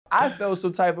I felt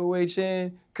some type of way,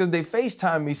 Chan, because they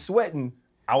FaceTime me sweating.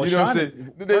 I was First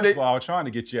of all, I was trying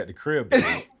to get you at the crib.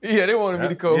 Yeah, they wanted me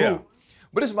to go Yeah. hoop.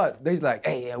 But they's like,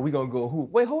 hey, yeah, we gonna go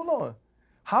hoop. Wait, hold on.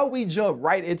 How we jump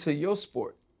right into your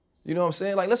sport? You know what I'm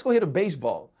saying? Like, let's go hit a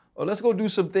baseball. Or let's go do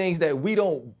some things that we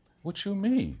don't. What you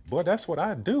mean? Boy, that's what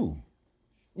I do.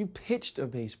 You pitched a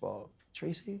baseball,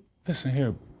 Tracy. Listen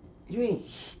here. You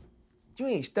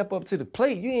ain't step up to the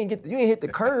plate. You ain't hit the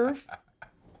curve.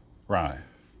 Ryan,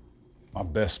 my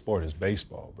best sport is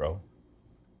baseball, bro.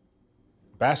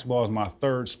 Basketball is my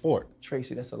third sport.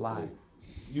 Tracy, that's a lie.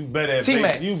 You better at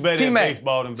T-Mac,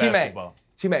 baseball than basketball.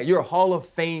 T-Mac, you're a Hall of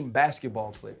Fame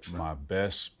basketball player. My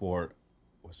best sport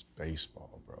was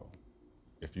baseball, bro.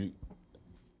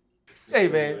 Hey,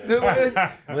 man.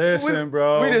 Listen,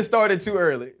 bro. We just started too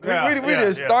early. We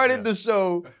just started the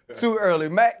show too early.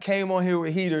 Matt came on here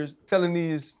with heaters telling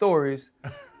these stories.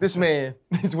 This man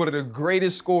is one of the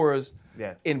greatest scorers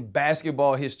in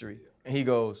basketball history. And he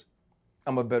goes,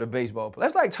 I'm a better baseball player.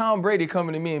 That's like Tom Brady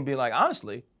coming to me and being like,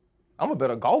 honestly, I'm a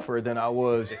better golfer than I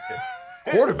was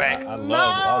quarterback. I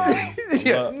love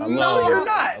you're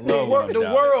not. The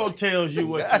world tells you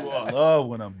what you are. I love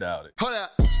when I'm doubted. Hold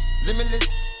up, limitless.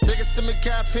 Take a stomach,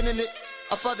 got pinning it.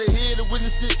 I fought the head to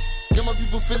witness it. Got my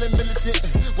people feeling militant.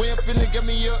 Way I'm feeling, got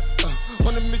me up.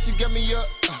 On the mission, got me up.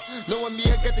 Knowing me,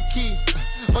 I got the key.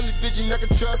 Only vision I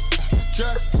can trust.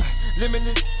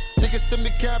 Limitless. Take a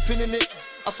stomach, got pinning it.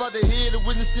 I fought the head to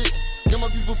witness it. Got my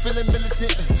people feeling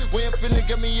militant. Way I'm feeling,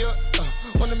 got me up.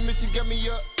 On the mission, got me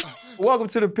up. Welcome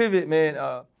to The Pivot, man.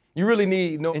 You really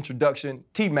need no introduction.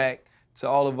 T-Mac, to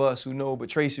all of us who know, but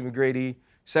Tracy McGrady,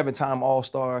 7-time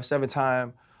All-Star,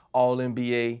 7-time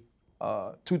All-NBA,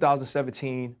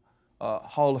 2017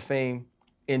 Hall of Fame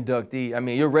inductee. I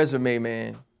mean, your resume,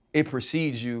 man, it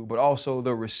precedes you, but also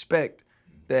the respect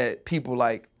that people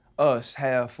like us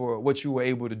have for what you were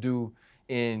able to do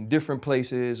in different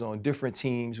places, on different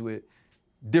teams with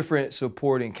different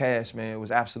supporting cast, man,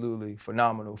 was absolutely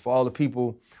phenomenal. For all the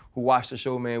people who watch the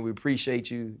show, man, we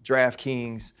appreciate you.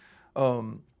 DraftKings,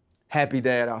 Happy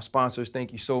Dad, our sponsors,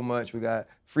 thank you so much. We got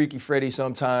Freaky Freddy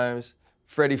sometimes,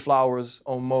 Freddie Flowers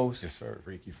on most. Yes, sir,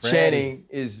 Freaky Freddy. Channing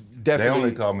is definitely. They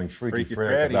only call me Freaky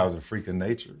Fred because I was a freak of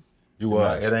nature. You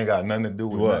was. It ain't got nothing to do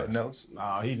with nothing else.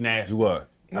 Nah, he's nasty. You what?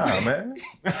 Nah, man.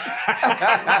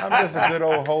 I'm just a good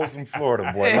old wholesome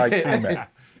Florida boy, like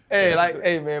T-Mac.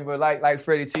 But like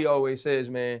Freddie T always says,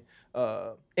 man,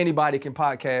 anybody can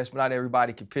podcast, but not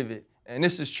everybody can pivot. And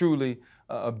this is truly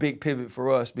a big pivot for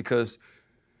us because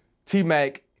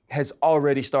T-Mac has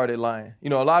already started lying. You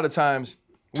know, a lot of times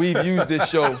we've used this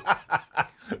show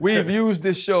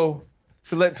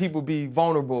to let people be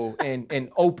vulnerable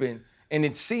and open. And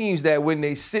it seems that when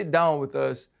they sit down with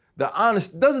us,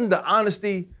 doesn't the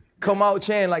honesty come out,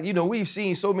 Chan? Like, you know, we've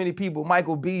seen so many people,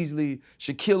 Michael Beasley,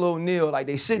 Shaquille O'Neal, like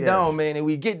they sit down, man, and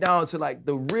we get down to like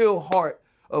the real heart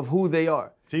of who they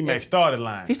are. T-Mac started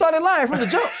lying. He started lying from the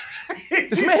jump.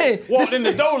 This man walked in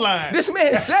the door line. This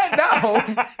man sat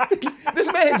down.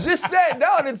 This man just sat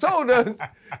down and told us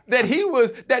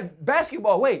that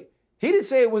basketball. Wait, he didn't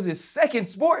say it was his second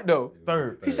sport though.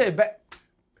 Third. He said,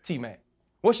 T-Mac,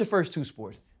 what's your first two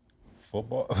sports?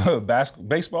 Football,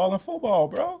 baseball, and football,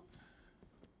 bro.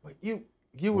 You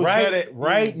was good at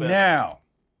right now.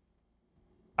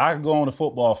 I could go on the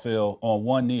football field on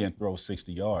one knee and throw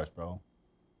 60 yards, bro.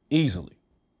 Easily.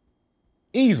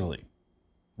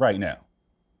 Right now.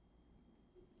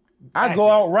 I'd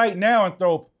go out right now and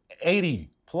throw 80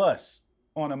 plus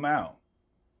on a mound.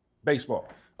 Baseball.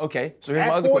 Okay, so here's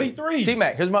my other question.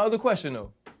 T-Mac, here's my other question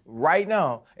though. Right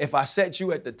now, if I set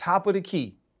you at the top of the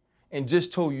key and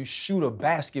just told you shoot a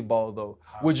basketball though,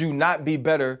 would you not be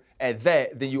better at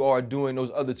that than you are doing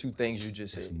those other two things you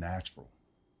just said? It's natural.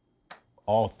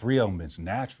 All three of them is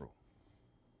natural.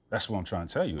 That's what I'm trying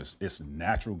to tell you. It's a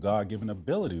natural God-given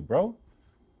ability, bro.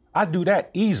 I do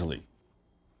that easily.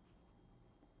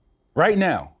 Right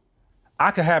now,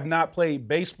 I could have not played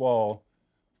baseball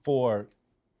I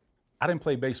didn't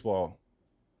play baseball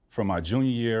from my junior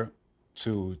year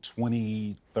to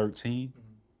 2013,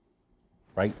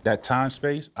 right? That time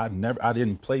space, I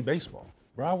didn't play baseball.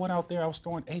 Bro, I went out there, I was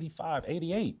throwing 85,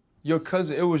 88.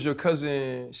 It was your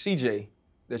cousin CJ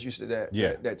that you said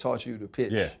that taught you to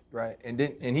pitch, right? And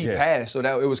he passed, so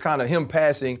that it was kind of him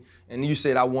passing, and you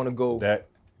said, I want to go.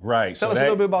 Right. Tell us a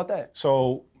little bit about that.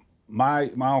 So my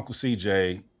uncle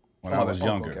CJ, when I was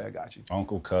younger, okay, I got you.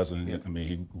 Uncle, cousin,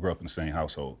 he grew up in the same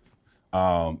household.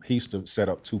 He used to set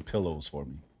up 2 pillows for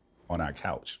me on our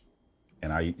couch.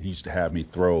 And he used to have me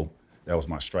throw, that was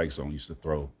my strike zone, he used to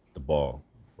throw the ball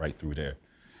right through there.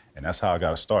 And that's how I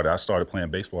got started. I started playing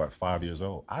baseball at 5 years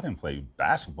old. I didn't play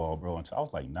basketball, bro, until I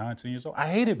was like 19 years old. I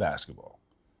hated basketball.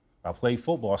 I played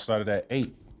football. I started at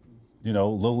 8.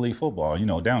 Little league football.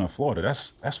 Down in Florida,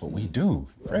 that's what we do.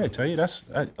 Fred, tell you that's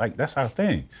our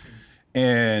thing.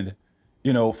 And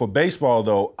for baseball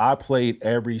though, I played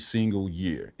every single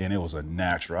year, and it was a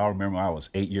natural. I remember I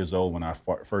was 8 years old when I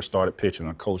first started pitching.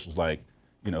 And the coach was like,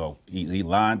 he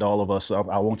lined all of us up.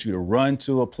 I want you to run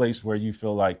to a place where you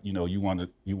feel like, you want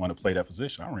to play that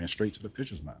position. I ran straight to the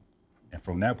pitcher's mound. And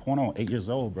from that point on, 8 years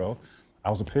old, bro, I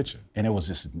was a pitcher. And it was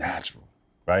just natural,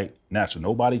 right? Natural.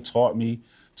 Nobody taught me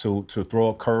to throw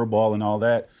a curveball and all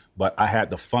that, but I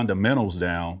had the fundamentals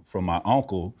down from my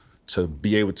uncle to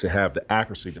be able to have the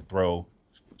accuracy to throw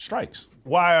strikes.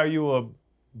 Why are you a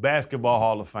basketball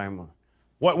Hall of Famer?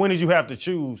 When did you have to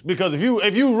choose? Because if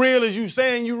you real as you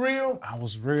saying you real, I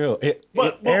was real.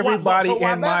 why Everybody in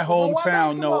my basketball?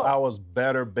 hometown know I was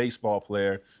better baseball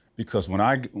player because when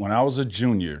I was a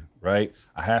junior, right,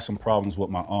 I had some problems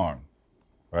with my arm,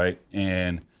 right,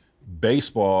 and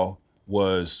baseball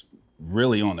was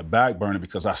really on the back burner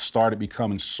because I started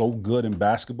becoming so good in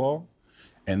basketball,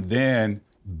 and then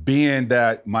being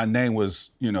that my name was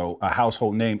a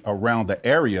household name around the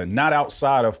area, not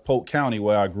outside of Polk County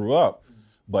where I grew up.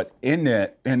 But in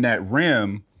that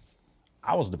rim,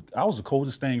 I was the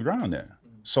coldest thing around there.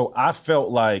 So I felt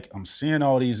like I'm seeing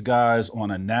all these guys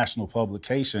on a national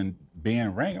publication being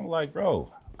ranked. I'm like,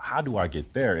 bro, how do I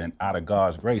get there? And out of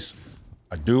God's grace,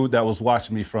 a dude that was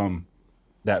watching me from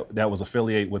that was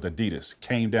affiliated with Adidas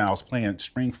came down. I was playing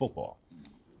spring football,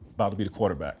 about to be the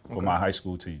quarterback for my high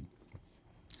school team.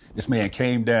 This man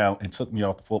came down and took me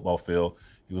off the football field.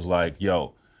 He was like,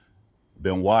 yo,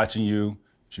 been watching you.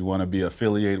 If you want to be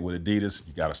affiliated with Adidas,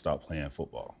 you got to stop playing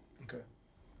football. Okay.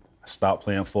 I stopped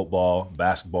playing football.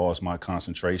 Basketball is my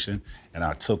concentration. And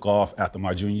I took off after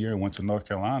my junior year and went to North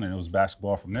Carolina, and it was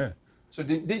basketball from there. So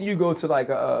didn't you go to like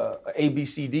a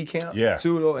ABCD camp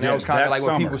too, though? And Yeah, that was kind of like when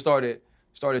summer. people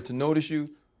started to notice you.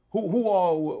 Who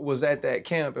all was at that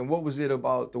camp, and what was it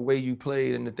about the way you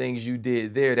played and the things you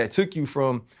did there that took you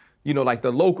from, like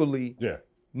the locally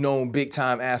known big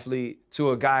time athlete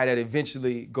to a guy that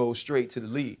eventually goes straight to the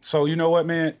league? So you know what,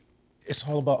 man? It's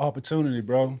all about opportunity,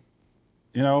 bro.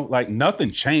 Like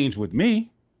nothing changed with me.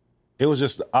 It was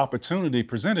just the opportunity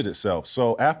presented itself.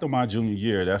 So after my junior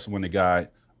year, that's when the guy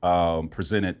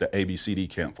presented the ABCD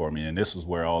camp for me. And this is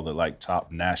where all the like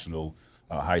top national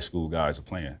high school guys are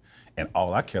playing. And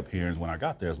all I kept hearing when I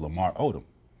got there is Lamar Odom.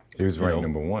 He was ranked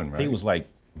number 1, right? He was like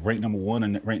ranked number 1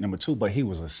 and ranked number 2, but he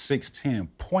was a 6'10"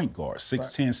 point guard,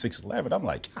 6'10", 6'11". I'm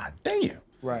like, God damn.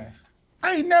 Right.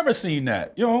 I ain't never seen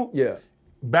that, Yeah.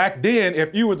 Back then,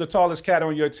 if you was the tallest cat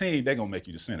on your team, they gonna make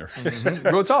you the center.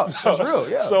 Real talk. That's real,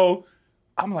 yeah. So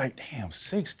I'm like, damn,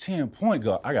 6'10" point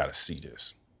guard, I gotta see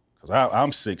this. Because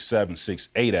I'm 6'7",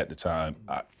 6'8" at the time.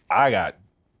 I got,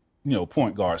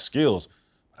 point guard skills.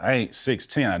 I ain't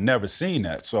 6'10", I never seen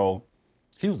that. So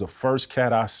he was the first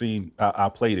cat I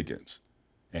played against.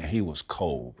 And he was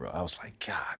cold, bro. I was like,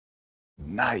 God,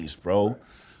 nice, bro.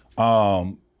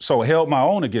 So I held my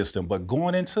own against him. But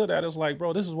going into that, it was like,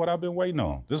 bro, this is what I've been waiting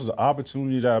on. This is an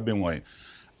opportunity that I've been waiting.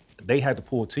 They had to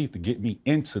pull teeth to get me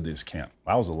into this camp.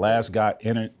 I was the last guy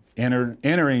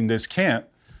entering this camp.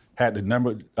 Had the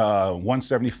number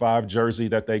 175 jersey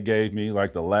that they gave me,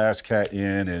 like the last cat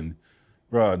in, and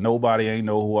bro, nobody ain't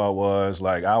know who I was.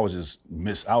 Like I was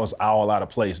all out of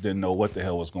place, didn't know what the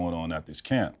hell was going on at this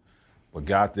camp. But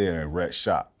got there and red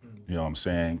shot. You know what I'm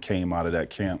saying? Came out of that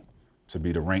camp to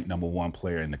be the ranked number 1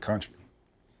 player in the country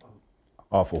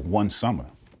off of one summer.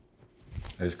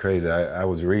 That's crazy. I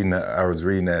was reading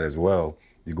that as well.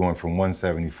 You're going from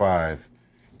 175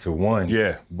 to 1.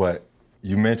 Yeah. But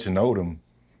you mentioned Odom.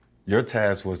 Your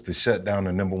task was to shut down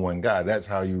the number 1 guy. That's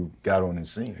how you got on the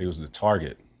scene. He was the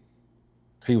target.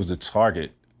 He was the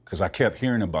target because I kept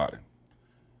hearing about him.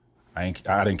 I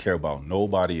didn't care about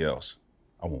nobody else.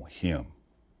 I want him.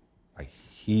 Like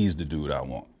he's the dude I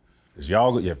want. Cause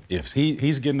y'all, if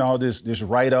he's getting all this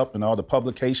write up and all the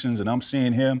publications, and I'm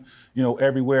seeing him,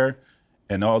 everywhere,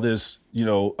 and all this,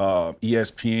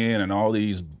 ESPN and all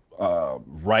these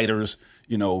writers,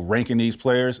 ranking these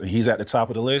players, and he's at the top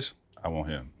of the list. I want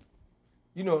him.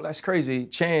 That's crazy.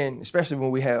 Chan, especially when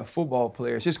we have football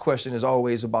players, his question is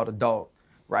always about a dog,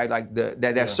 right? Like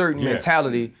that certain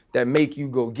mentality that make you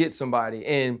go get somebody.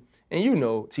 And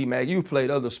T-Mac, you've played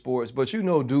other sports, but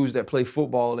dudes that play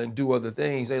football and do other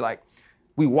things, they like,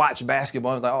 we watch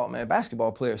basketball and like, oh man,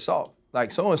 basketball players soft.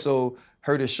 Like so-and-so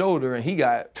hurt his shoulder and he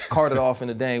got carted off in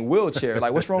a dang wheelchair.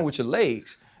 Like, what's wrong with your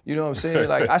legs? You know what I'm saying?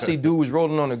 Like, I see dudes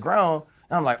rolling on the ground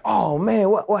And I'm like, oh man,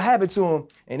 what happened to him?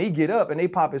 And he get up and they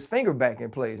pop his finger back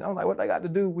in place. I'm like, what they got to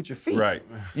do with your feet? Right.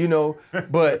 You know,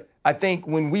 but I think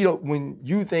when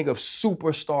you think of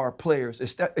superstar players,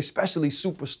 especially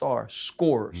superstar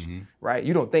scorers, right?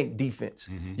 You don't think defense.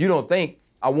 You don't think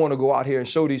I want to go out here and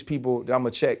show these people that I'm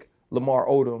gonna check Lamar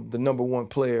Odom, the #1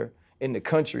 player in the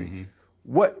country.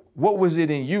 What was it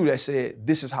in you that said,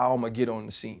 this is how I'm gonna get on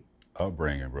the scene?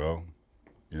 Upbringing, bro.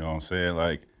 You know what I'm saying?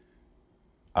 Like,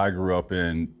 I grew up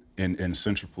in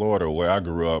Central Florida, where I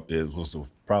grew up. It was the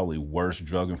probably worst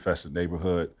drug-infested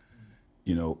neighborhood,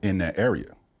 you know, in that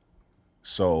area.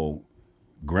 So,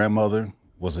 grandmother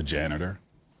was a janitor,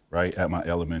 right, at my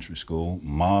elementary school.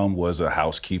 Mom was a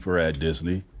housekeeper at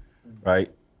Disney,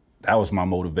 right? That was my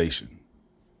motivation.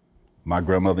 My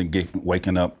grandmother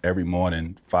waking up every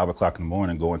morning, 5 o'clock in the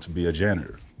morning, going to be a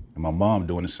janitor. And my mom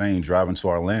doing the same, driving to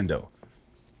Orlando.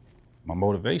 My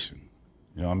motivation,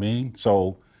 you know what I mean?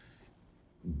 So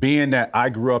being that I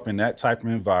grew up in that type of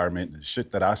environment, the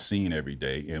shit that I seen every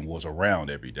day and was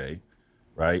around every day,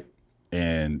 right?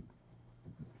 And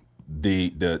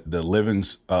the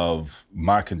livings of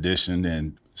my condition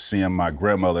and seeing my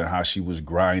grandmother and how she was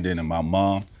grinding and my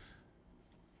mom,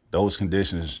 those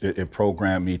conditions, it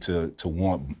programmed me to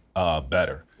want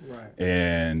better. Right.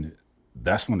 And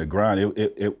that's when the grind,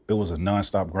 it was a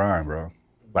nonstop grind, bro.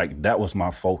 Like, that was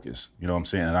my focus, you know what I'm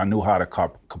saying? And I knew how to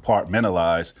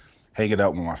compartmentalize, hanging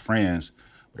out with my friends,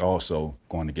 but also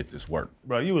going to get this work.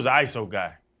 Bro, you was an ISO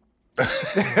guy.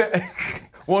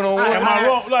 One-on-one. Am I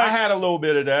wrong? Like, I had a little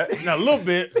bit of that. now, a little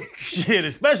bit. Shit,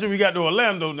 especially when we got to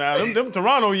Orlando now. Them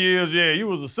Toronto years, yeah, you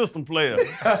was a system player.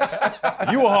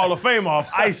 You a Hall of Famer off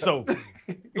ISO.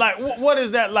 Like, what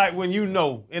is that like when you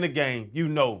know, in a game, you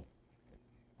know,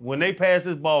 when they pass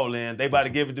this ball in, they about to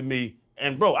give it to me.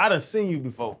 And, bro, I done seen you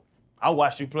before. I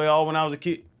watched you play all when I was a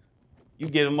kid. You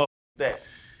get them up that.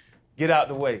 Get out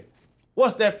the way.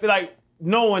 What's that like,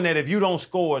 knowing that if you don't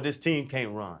score, this team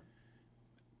can't run?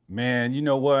 Man, you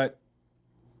know what?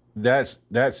 That's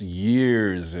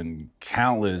years and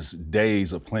countless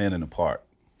days of playing in the park.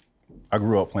 I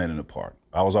grew up playing in the park.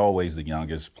 I was always the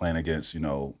youngest, playing against, you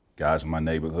know, guys in my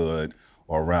neighborhood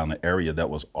or around the area that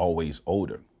was always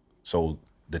older. So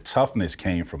the toughness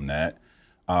came from that.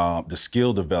 The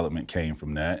skill development came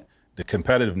from that. The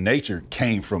competitive nature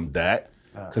came from that,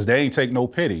 because they ain't take no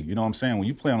pity. You know what I'm saying? When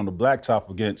you play on the blacktop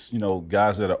against, you know,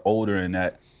 guys that are older and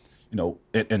that, you know,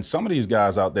 and some of these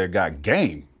guys out there got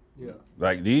game. Yeah.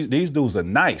 Like, these dudes are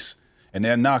nice, and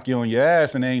they'll knock you on your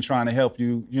ass, and they ain't trying to help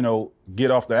you, you know,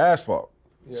 get off the asphalt.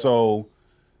 Yeah. So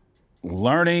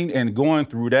learning and going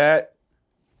through that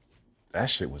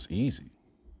shit was easy,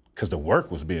 because the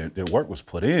work was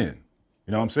put in.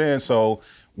 You know what I'm saying? So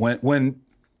when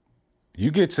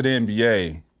you get to the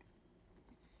NBA,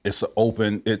 it's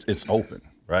open,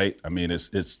 right? I mean,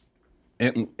 it's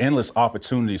endless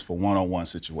opportunities for one-on-one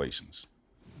situations.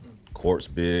 Court's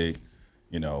big,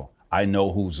 you know. I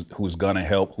know who's gonna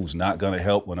help, who's not gonna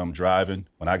help when I'm driving.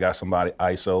 When I got somebody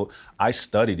ISO, I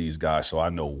study these guys so I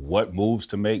know what moves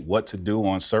to make, what to do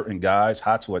on certain guys,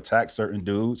 how to attack certain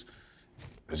dudes.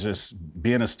 It's just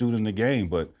being a student in the game,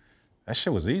 but that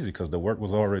shit was easy because the work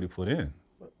was already put in.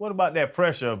 What about that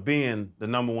pressure of being the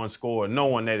 #1 scorer,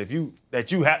 knowing that you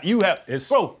have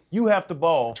the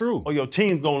ball, true, or your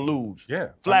team's gonna lose? Yeah,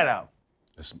 flat out.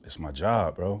 It's my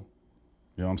job, bro.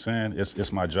 You know what I'm saying?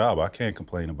 It's my job. I can't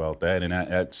complain about that. And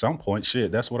at some point,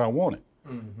 shit, that's what I wanted.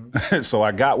 Mm-hmm. So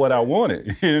I got what I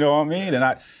wanted. You know what I mean?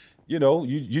 And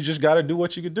you just got to do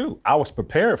what you could do. I was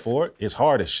prepared for it. It's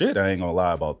hard as shit. I ain't gonna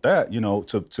lie about that. You know,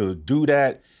 to do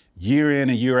that year in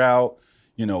and year out.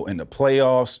 You know, in the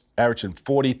playoffs, averaging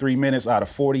 43 minutes out of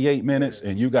 48 minutes,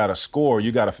 and you got to score, you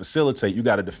got to facilitate, you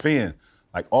got to defend,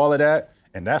 like all of that.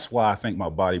 And that's why I think my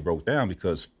body broke down,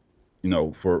 because, you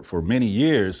know, for many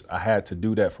years, I had to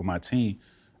do that for my team.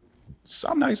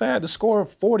 Some nights I had to score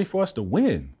 40 for us to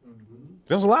win. Mm-hmm.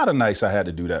 There was a lot of nights I had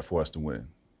to do that for us to win.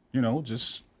 You know,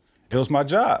 it was my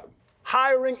job.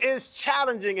 Hiring is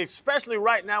challenging, especially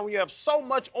right now when you have so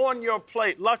much on your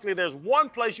plate. Luckily, there's one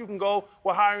place you can go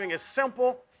where hiring is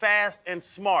simple, fast, and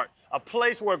smart. A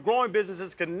place where growing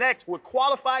businesses connect with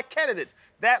qualified candidates.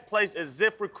 That place is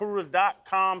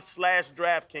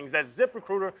ZipRecruiter.com/DraftKings. That's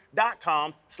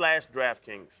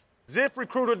ZipRecruiter.com/DraftKings.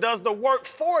 ZipRecruiter does the work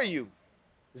for you.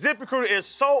 ZipRecruiter is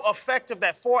so effective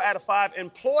that 4 out of 5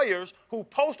 employers who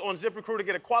post on ZipRecruiter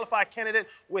get a qualified candidate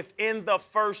within the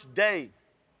first day.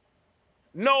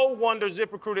 No wonder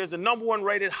ZipRecruiter is the #1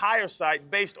 rated hire site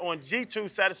based on G2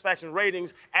 satisfaction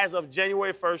ratings as of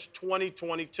January 1st,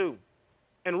 2022.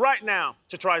 And right now,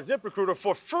 to try ZipRecruiter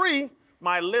for free,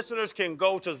 my listeners can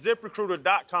go to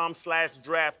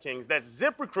ZipRecruiter.com/DraftKings. That's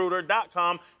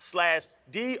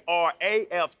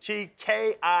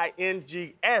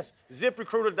ZipRecruiter.com/DRAFTKINGS.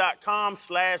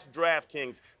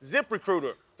 ZipRecruiter.com/DraftKings.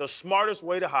 ZipRecruiter, the smartest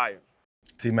way to hire.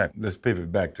 T-Mac, let's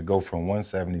pivot back to go from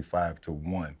 175 to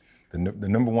 1. The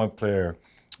number one player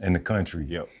in the country,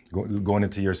 going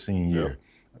into your senior year.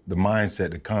 The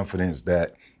mindset, the confidence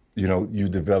that, you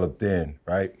developed then,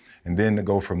 right? And then to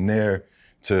go from there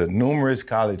to numerous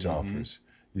college offers.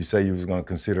 You say you was going to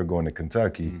consider going to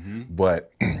Kentucky,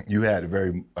 but you had the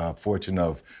very fortune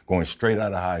of going straight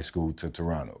out of high school to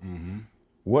Toronto.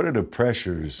 What are the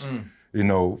pressures,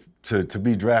 to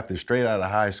be drafted straight out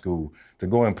of high school, to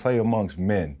go and play amongst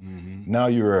men? Now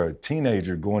you're a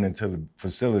teenager going into the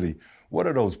facility. What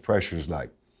are those pressures like?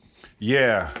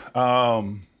 Yeah,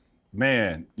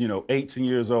 man, 18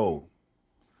 years old.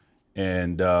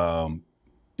 And,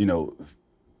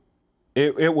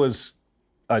 it was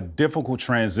a difficult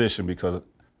transition because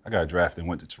I got drafted and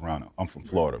went to Toronto. I'm from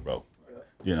Florida, bro.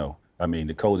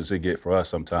 The coldest it get for us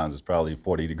sometimes is probably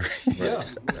 40 degrees. Yeah,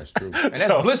 that's true. And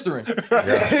that's blistering.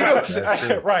 That's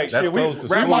true. Right. That's shit, close to we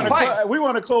school. we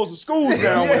want to close the schools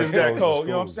down when it's that cold.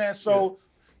 You know what I'm saying? So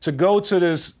to go to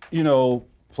this,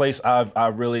 place I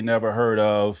really never heard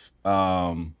of,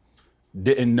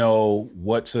 didn't know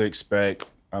what to expect.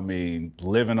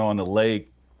 Living on the lake,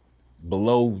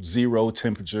 below zero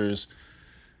temperatures.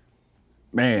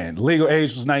 Man, legal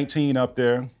age was 19 up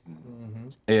there.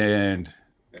 And,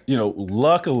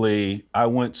 luckily I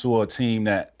went to a team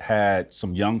that had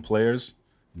some young players.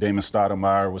 Damon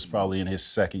Stoudemire was probably in his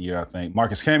second year, I think.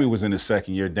 Marcus Camby was in his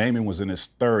second year. Damon was in his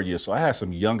third year. So I had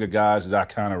some younger guys that I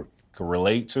kind of could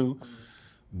relate to.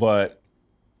 But,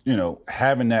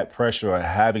 having that pressure of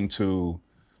having to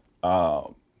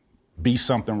be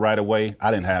something right away, I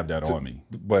didn't have that on me.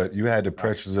 But you had the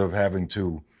pressures of having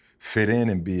to fit in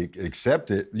and be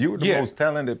accepted. You were the most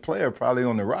talented player probably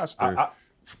on the roster.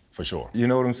 For sure. You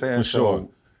know what I'm saying? For sure.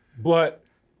 But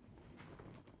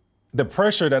the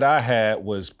pressure that I had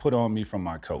was put on me from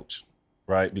my coach,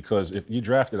 right? Because if you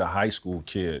drafted a high school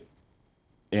kid,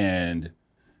 and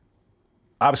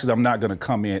obviously I'm not going to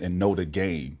come in and know the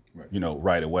game,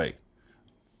 right away.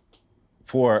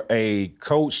 For a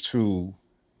coach to,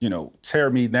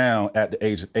 tear me down at the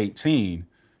age of 18,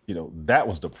 that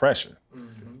was the pressure.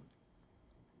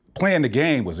 Playing the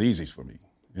game was easy for me,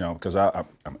 because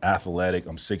I'm athletic,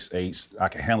 I'm 6'8", I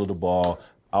can handle the ball.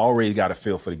 I already got a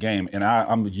feel for the game, and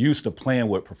I'm used to playing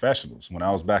with professionals. When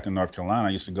I was back in North Carolina,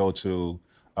 I used to go to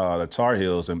the Tar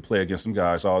Heels and play against them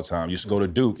guys all the time. I used to go to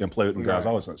Duke and play with them guys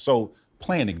all the time. So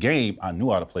playing the game, I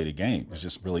knew how to play the game. It's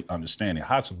just really understanding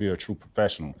how to be a true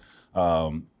professional,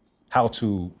 how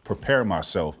to prepare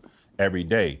myself every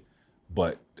day.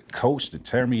 But the coach to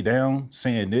tear me down,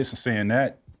 saying this and saying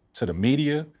that to the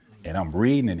media, and I'm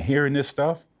reading and hearing this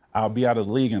stuff, I'll be out of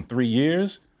the league in 3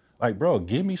 years. Like, bro,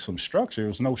 give me some structure. There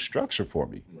was no structure for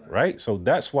me, right? So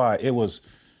that's why it was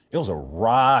a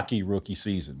rocky rookie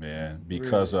season, man,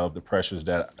 because of the pressures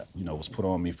that, was put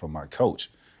on me from my coach.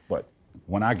 But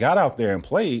when I got out there and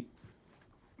played,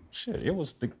 it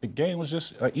was the game was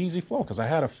just an easy flow because I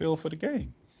had a feel for the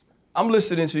game. I'm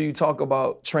listening to you talk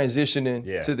about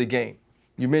transitioning to the game.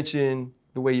 You mentioned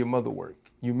the way your mother worked.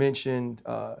 You mentioned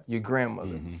your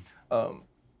grandmother.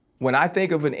 When I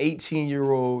think of an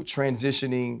 18-year-old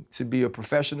transitioning to be a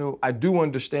professional, I do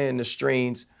understand the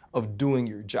strains of doing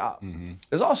your job.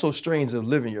 There's also strains of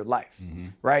living your life,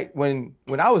 right? When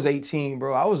I was 18,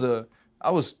 bro, I was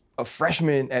a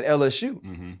freshman at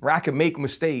LSU, where I could make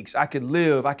mistakes, I could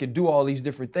live, I could do all these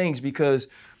different things because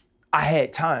I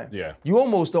had time. Yeah. You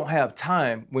almost don't have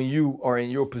time when you are in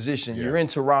your position. You're in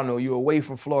Toronto, you're away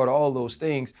from Florida, all those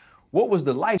things. What was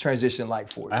the life transition like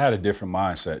for you? I had a different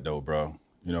mindset though, bro.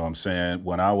 You know what I'm saying?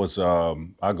 When I was,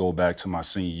 I go back to my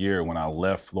senior year when I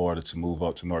left Florida to move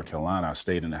up to North Carolina, I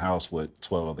stayed in the house with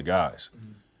 12 other guys.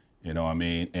 You know what I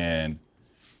mean? And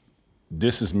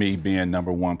this is me being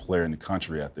number one player in the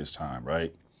country at this time,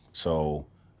 right? So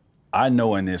I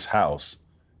know in this house,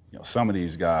 some of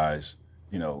these guys,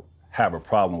 have a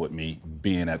problem with me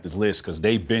being at this list because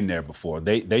they've been there before.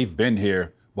 They've been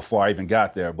here before I even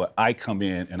got there, but I come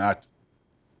in and I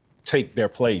take their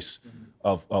place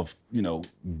of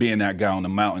being that guy on the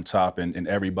mountaintop and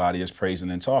everybody is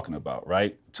praising and talking about,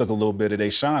 right? Took a little bit of their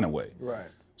shine away. Right.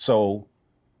 So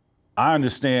I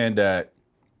understand that,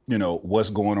 what's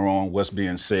going on, what's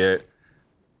being said.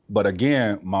 But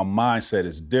again, my mindset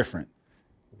is different.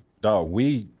 Dog,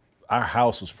 our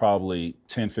house was probably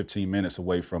 10, 15 minutes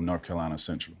away from North Carolina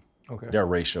Central. Okay. Their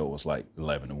ratio was like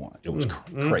 11-1. It was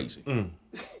crazy.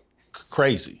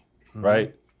 Crazy,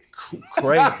 right?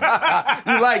 Crazy.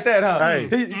 You like that, huh?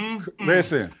 Hey,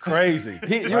 listen, crazy.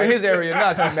 You're in his area,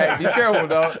 not T-Mac. Be careful,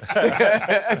 dog.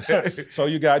 So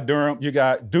you got Durham, you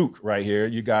got Duke right here,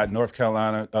 you got North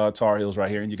Carolina Tar Heels right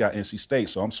here, and you got NC State.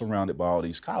 So I'm surrounded by all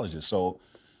these colleges. So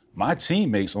my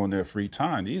teammates on their free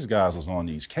time, these guys was on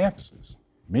these campuses.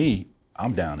 Me,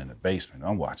 I'm down in the basement.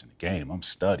 I'm watching the game. I'm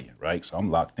studying, right? So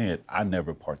I'm locked in. I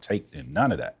never partaked in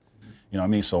none of that. You know what I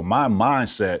mean? So my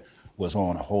mindset was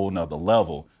on a whole nother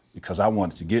level because I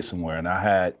wanted to get somewhere. And I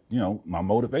had, you know, my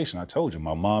motivation. I told you,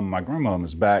 my mom and my grandmom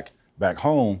is back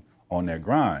home on their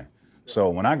grind. So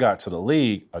when I got to the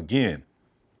league, again,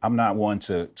 I'm not one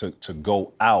to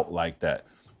go out like that.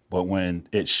 But when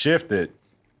it shifted,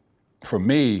 for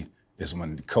me, is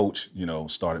when the coach, you know,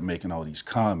 started making all these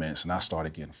comments and I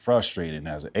started getting frustrated. And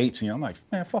as an 18, I'm like,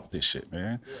 man, fuck this shit,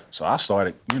 man. Yeah. So I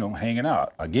started, you know, hanging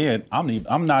out. Again,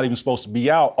 I'm not even supposed to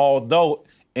be out, although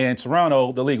in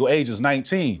Toronto, the legal age is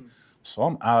 19. So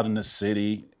I'm out in the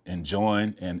city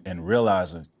enjoying and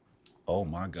realizing, oh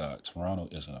my God, Toronto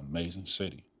is an amazing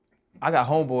city. I got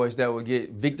homeboys that would get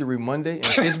Victory Monday in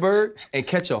Pittsburgh and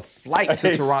catch a flight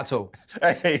to Toronto.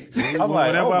 Hey,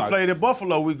 whenever I played at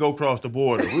Buffalo, we'd go across the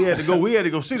border. We had to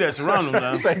go see that Toronto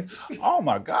now. Oh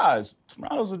my gosh,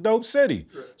 Toronto's a dope city.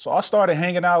 So I started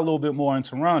hanging out a little bit more in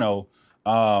Toronto.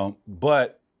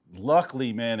 But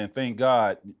luckily, man, and thank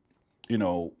God, you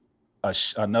know,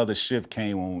 another shift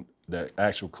came when the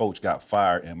actual coach got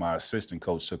fired and my assistant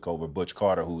coach took over, Butch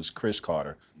Carter, who was Chris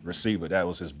Carter, receiver. That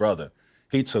was his brother.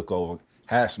 He took over,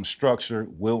 had some structure,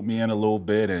 willed me in a little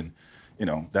bit, and you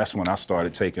know that's when I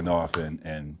started taking off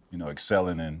and you know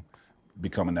excelling and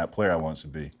becoming that player I wanted to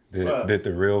be. Did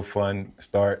the real fun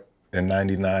start in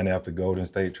 '99 after Golden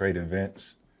State traded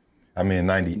Vince? I mean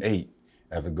 '98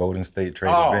 after Golden State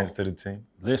traded Vince to the team?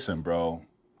 Listen, bro,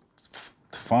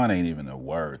 fun ain't even a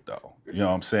word though. You know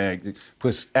what I'm saying?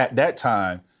 Because at that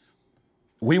time,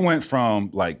 we went from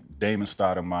like Damon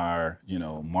Stoudemire, you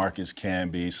know, Marcus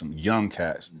Camby, some young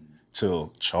cats,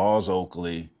 to Charles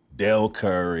Oakley, Dale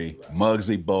Curry,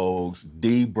 Muggsy Bogues,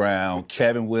 D. Brown,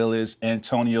 Kevin Willis,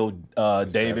 Antonio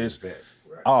Davis.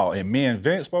 Oh, and me and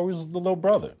Vince, bro, we was the little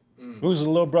brother. We was the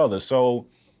little brother. So,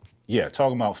 yeah,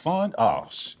 talking about fun,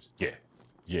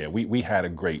 yeah, we had a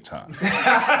great time. we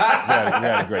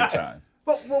had a great time.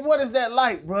 But what is that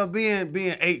like, bro,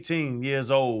 being 18 years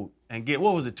old? And get,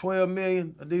 what was it, 12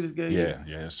 million Adidas gave you?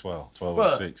 Yeah, it's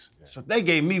 12.6. Yeah. So they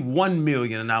gave me 1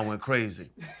 million and I went crazy.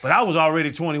 But I was already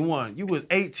 21. You was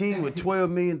 18 with $12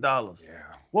 million. Yeah.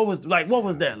 What was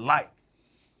that like?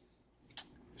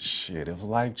 Shit, it was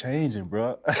life-changing,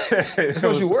 bro. That's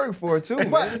what you work for, too.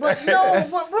 But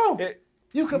bro,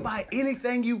 you could buy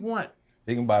anything you want.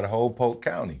 You can buy the whole Polk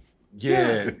County.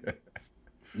 Yeah.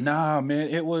 Nah, man,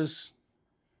 it was...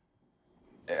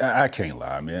 I can't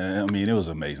lie, man. I mean, it was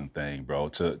an amazing thing,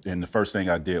 bro. And the first thing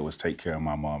I did was take care of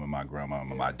my mom and my grandma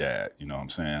and my dad. You know what I'm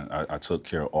saying? I took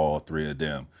care of all three of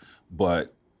them.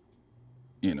 But,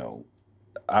 you know,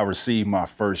 I received my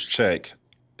first check.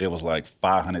 It was like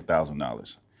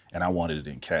 $500,000, and I wanted it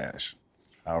in cash.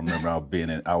 I remember I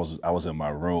was in my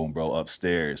room, bro,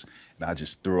 upstairs, and I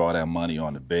just threw all that money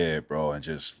on the bed, bro, and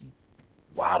just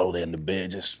waddled in the bed,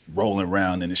 just rolling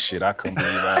around in the shit. I couldn't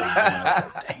believe I was doing. I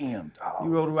was like, damn, dog. You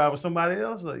rode around with somebody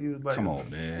else, or you was by Come yourself?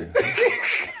 on, man.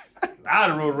 I'd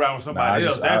have rode around with somebody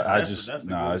else.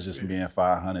 It's just being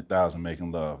 500,000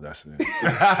 making love. That's it.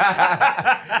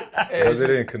 Was it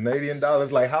in Canadian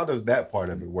dollars? Like, how does that part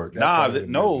of it work? No.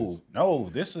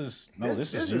 This is US.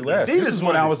 This is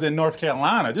when money. I was in North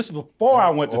Carolina. This is before I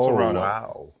went to Toronto.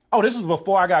 Wow. Oh, this is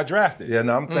before I got drafted. Yeah,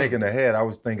 no, I'm thinking ahead. I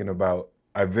was thinking about,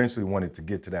 I eventually wanted to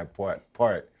get to that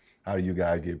part. How do you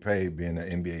guys get paid being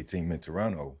an NBA team in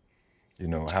Toronto? You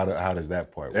know, how does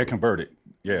that part work? They converted.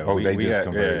 Yeah. Oh, they just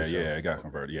converted. Yeah, it got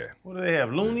converted, yeah. What do they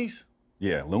have, loonies?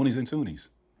 Yeah, loonies and toonies.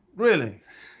 Really?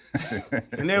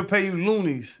 And they'll pay you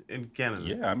loonies in Canada?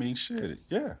 Yeah, I mean, shit.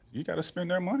 Yeah, you got to spend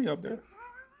their money up there.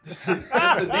 That was a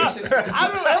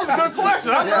good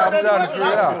question. I'm trying to figure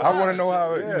it out. I want to know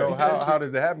how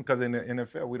does it happen? Because in the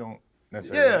NFL, we don't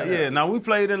necessarily. Yeah. Now, we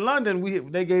played in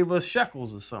London. They gave us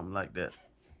shekels or something like that.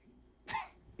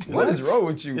 What is wrong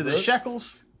with you, Is bro? it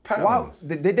shekels? Pounds.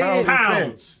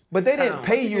 Pounds. But they didn't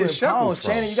pay you in pounds,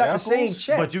 Shannon. You got the same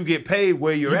check. But you get paid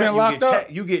where you're You at. been locked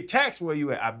up? You get taxed where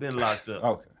you at. I've been locked up.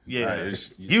 Okay. Yeah.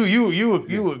 Right,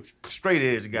 You a straight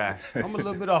edge guy. I'm a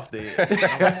little bit off the edge.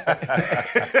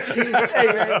 Hey,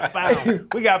 man. Pounds.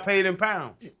 We got paid in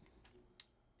pounds.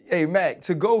 Hey, Mac,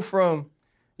 to go from,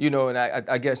 and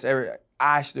I guess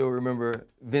I still remember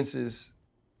Vince's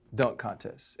dunk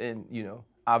contest. And,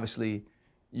 obviously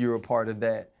you're a part of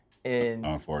that. And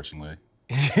Unfortunately.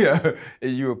 Yeah,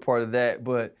 and you were part of that.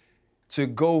 But to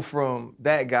go from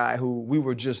that guy who we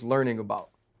were just learning about,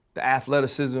 the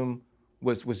athleticism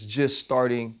was just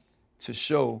starting to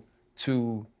show,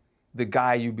 to the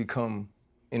guy you become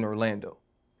in Orlando.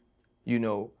 You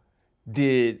know,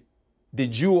 did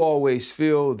you always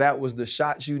feel that was the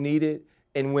shots you needed?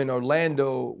 And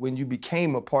when you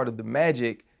became a part of the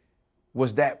Magic,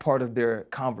 was that part of their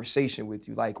conversation with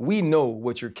you? Like, we know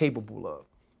what you're capable of,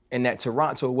 and that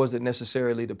Toronto wasn't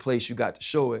necessarily the place you got to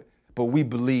show it, but we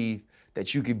believe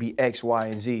that you could be X, Y,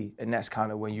 and Z, and that's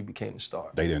kind of when you became a star.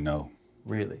 They didn't know.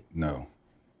 Really? No,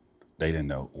 they didn't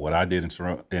know. What I did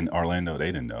in Orlando, they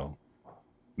didn't know.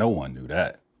 No one knew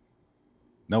that.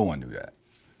 No one knew that,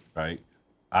 right?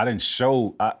 I didn't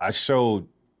show, I showed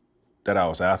that I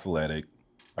was athletic.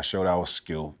 I showed I was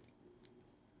skilled.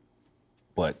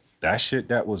 But that shit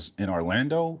that was in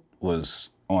Orlando was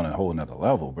on a whole nother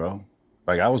level, bro.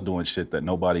 Like, I was doing shit that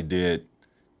nobody did,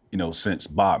 since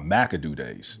Bob McAdoo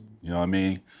days. You know what I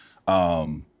mean?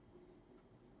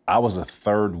 I was a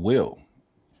third wheel.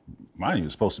 Mine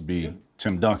was supposed to be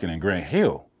Tim Duncan and Grant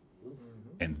Hill.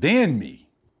 And then me,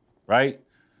 right?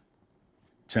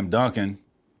 Tim Duncan,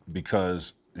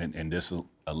 because, and this is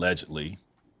allegedly,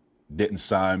 didn't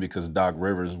sign because Doc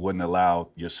Rivers wouldn't allow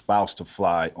your spouse to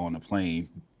fly on a plane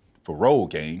for road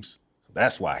games. So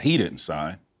that's why he didn't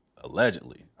sign,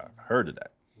 allegedly. I've heard of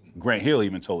that. Grant Hill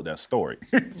even told that story.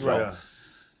 So,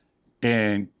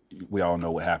 and we all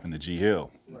know what happened to G.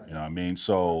 Hill. Right. You know what I mean?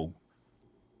 So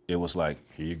it was like,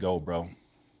 here you go, bro.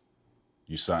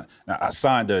 You signed. Now, I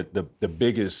signed the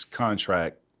biggest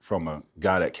contract from a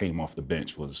guy that came off the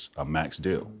bench was a max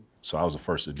deal. Mm-hmm. So I was the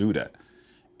first to do that.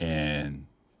 And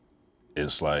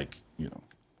it's like,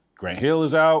 Grant Hill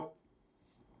is out,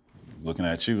 looking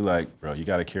at you like, bro, you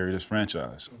got to carry this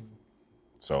franchise. Mm-hmm.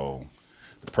 So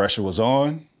the pressure was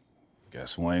on.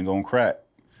 Guess who ain't gonna crack?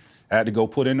 I had to go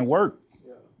put in the work,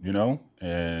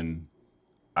 and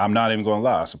I'm not even gonna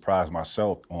lie, I surprised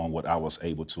myself on what I was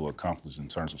able to accomplish in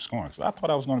terms of scoring. So I thought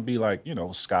I was gonna be like,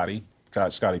 Scottie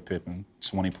Pippen,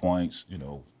 20 points,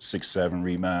 6, 7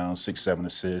 rebounds, 6, 7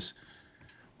 assists,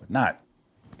 but not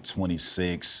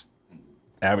 26,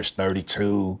 average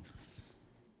 32.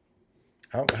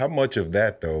 How much of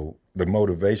that, though, the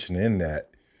motivation in that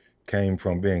came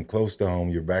from being close to home?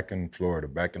 You're back in Florida,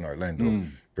 back in Orlando,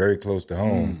 very close to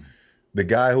home. The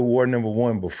guy who wore number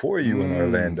 1 before you in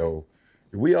Orlando,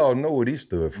 we all know what he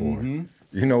stood for. Mm-hmm.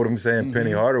 You know what I'm saying?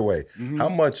 Penny Hardaway. Mm-hmm. How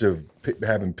much of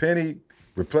having Penny,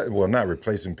 not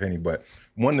replacing Penny, but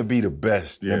wanting to be the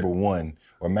best number 1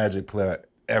 or Magic player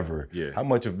ever, how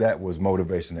much of that was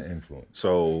motivation and influence?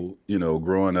 So,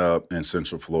 growing up in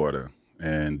Central Florida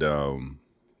and,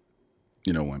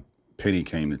 when Penny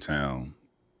came to town,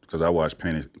 because I watched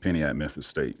Penny at Memphis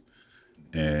State.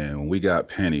 And when we got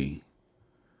Penny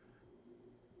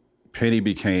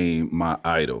became my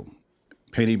idol.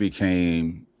 Penny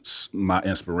became my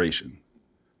inspiration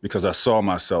because I saw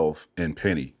myself in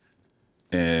Penny.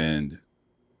 And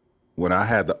when I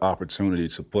had the opportunity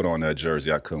to put on that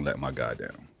jersey, I couldn't let my guy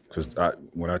down. Because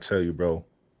when I tell you, bro,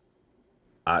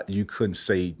 you couldn't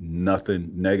say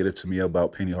nothing negative to me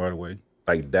about Penny Hardaway.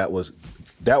 Like, that was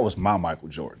my Michael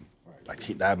Jordan. Like,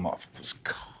 that motherfucker was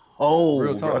cold.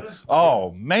 Real talk. Bro.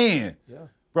 Oh, man. Yeah.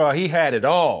 Bro, he had it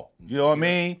all. You know what I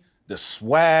mean? The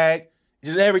swag,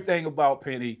 just everything about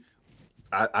Penny,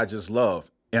 I just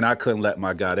love. And I couldn't let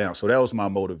my guy down. So that was my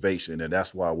motivation, and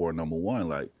that's why I wore number 1.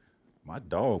 Like, my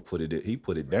dog put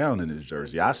it down in his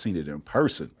jersey. I seen it in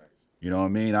person. You know what I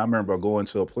mean? I remember going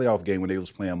to a playoff game when they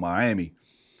was playing Miami,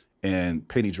 and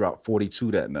Penny dropped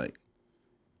 42 that night.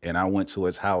 And I went to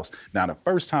his house. Now, the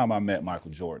first time I met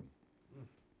Michael Jordan,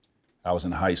 I was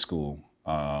in high school.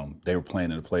 They were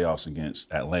playing in the playoffs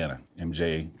against Atlanta.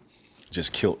 MJ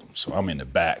just killed them. So I'm in the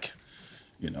back.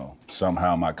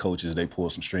 Somehow my coaches, they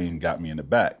pulled some strings and got me in the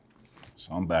back.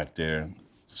 So I'm back there.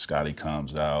 Scottie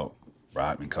comes out.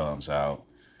 Rodman comes out.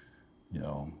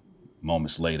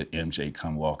 Moments later, MJ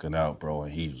come walking out, bro,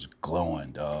 and he was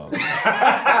glowing, dog.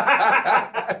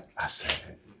 I said,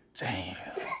 damn,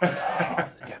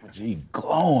 MJ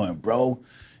glowing, bro.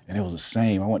 And it was the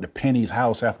same. I went to Penny's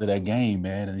house after that game,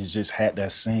 man, and it just had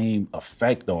that same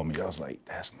effect on me. I was like,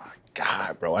 that's my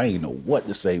guy, bro. I didn't know what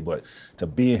to say, but to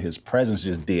be in his presence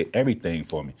just did everything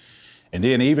for me. And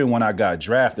then even when I got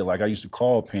drafted, like, I used to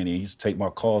call Penny. He used to take my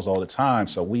calls all the time,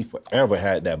 so we forever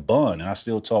had that bond, and I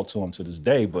still talk to him to this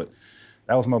day, but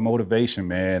that was my motivation,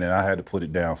 man, and I had to put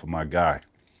it down for my guy.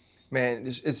 Man,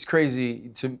 it's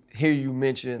crazy to hear you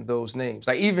mention those names.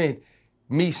 Like, even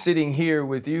me sitting here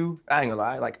with you, I ain't gonna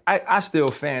lie, like, I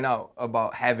still fan out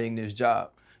about having this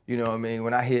job. You know what I mean?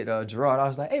 When I hit Gerard, I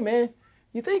was like, hey, man,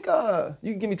 you think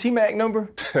you can give me T-Mac number?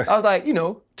 I was like,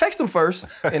 text him first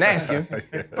and ask him.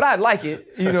 But I'd like it,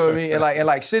 you know what I mean? And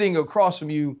like sitting across from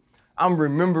you, I'm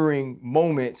remembering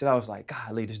moments and I was like,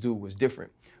 golly, this dude was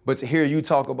different. But to hear you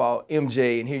talk about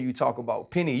MJ and hear you talk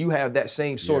about Penny, you have that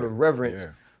same sort of reverence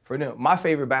for them. My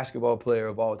favorite basketball player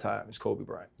of all time is Kobe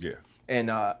Bryant. Yeah.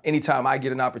 And anytime I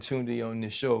get an opportunity on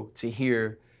this show to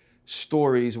hear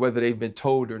stories, whether they've been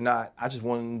told or not, I just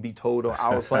want them to be told on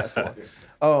our platform.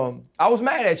 I was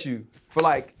mad at you for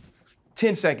like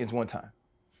 10 seconds one time,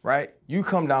 right? You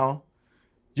come down,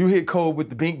 you hit Kobe with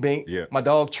the bink bink, my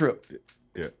dog tripped,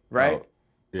 right?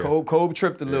 Kobe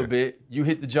tripped a little bit, you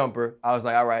hit the jumper. I was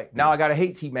like, all right, now I gotta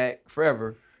hate T-Mac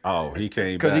forever. Oh, he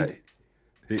came back.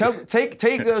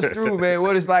 Take us through, man,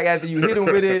 what it's like after you hit him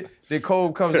with it, then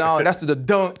Kobe comes down, that's the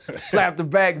dunk, slap the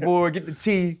backboard, get the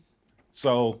tee.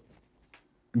 So,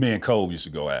 me and Kobe used to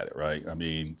go at it, right? I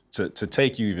mean, to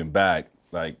take you even back,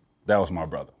 like, that was my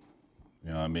brother.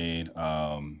 You know what I mean?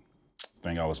 I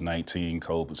think I was 19,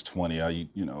 Kobe was 20.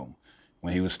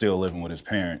 When he was still living with his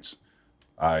parents,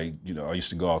 I used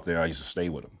to go out there, I used to stay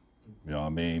with him. You know what I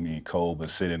mean? Me and Kobe would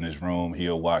sit in his room,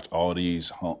 he'll watch all these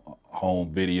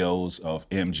home videos of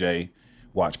MJ,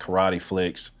 watch karate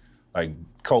flicks. Like,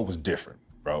 Kobe was different,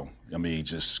 bro. I mean,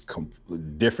 just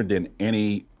different than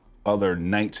any other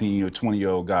 19 or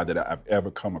 20-year-old guy that I've ever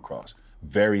come across.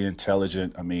 Very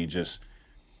intelligent. I mean, just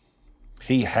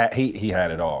he had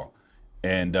it all.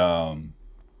 And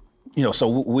so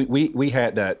we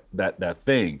had that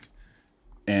thing,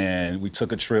 and we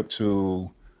took a trip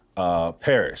to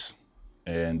Paris,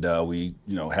 and we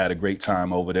had a great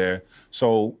time over there.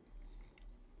 So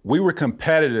we were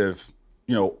competitive,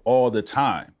 all the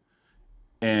time.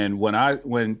 And when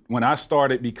I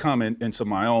started becoming into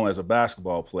my own as a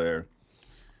basketball player,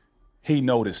 he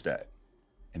noticed that.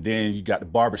 And then you got the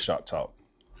barbershop talk.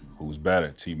 Who's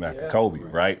better, T-Mac or Kobe,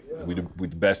 right? Yeah. We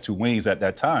the best two wings at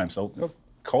that time. So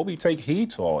Kobe take heed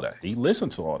to all that. He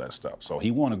listened to all that stuff. So he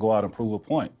want to go out and prove a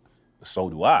point. But so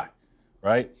do I,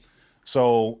 right?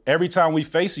 So every time we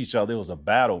face each other, it was a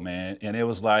battle, man. And it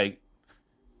was like,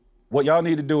 what y'all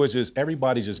need to do is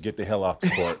everybody just get the hell off the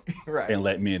court and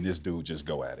let me and this dude just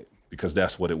go at it, because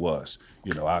that's what it was.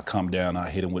 I come down, I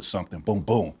hit him with something, boom,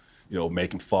 boom,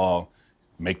 make him fall,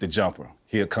 make the jumper.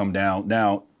 He'll come down.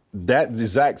 Now, that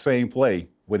exact same play,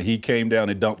 when he came down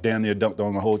and dunked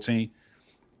on my whole team,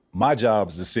 my job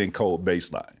is to send Kobe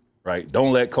baseline, right?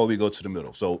 Don't let Kobe go to the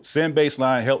middle. So send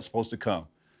baseline, help's supposed to come.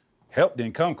 Help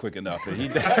didn't come quick enough.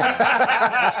 And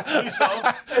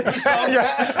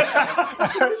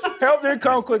Help didn't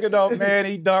come quick enough, man.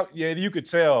 He dunked. Yeah, you could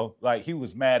tell, like, he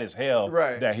was mad as hell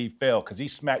that he fell, because he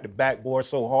smacked the backboard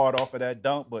so hard off of that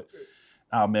dunk. But,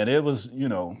 man, it was,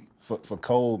 for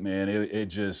Kobe, man,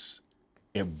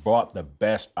 it brought the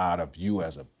best out of you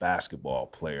as a basketball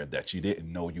player that you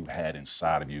didn't know you had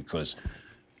inside of you, because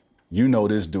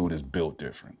this dude is built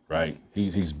different, right?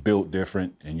 He's built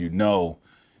different, and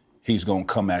he's gonna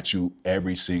come at you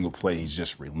every single play. He's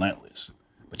just relentless.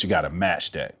 But you gotta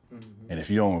match that. Mm-hmm. And if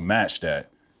you don't match that,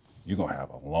 you're gonna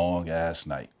have a long ass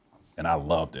night. And I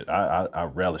loved it. I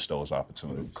relished those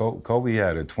opportunities. Kobe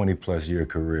had a 20-plus year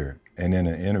career. And in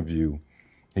an interview,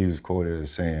 he was quoted as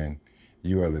saying,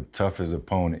 "You are the toughest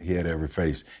opponent he had ever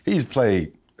faced." He's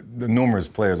played the numerous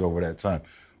players over that time.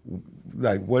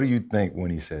 Like, what do you think when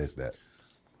he says that?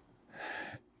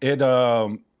 It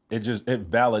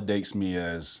validates me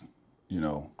as,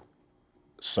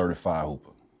 certified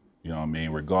hooper. You know what I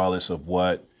mean? Regardless of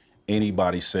what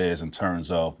anybody says in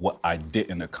terms of what I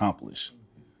didn't accomplish.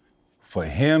 For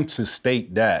him to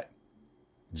state that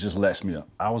just lets me know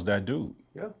I was that dude.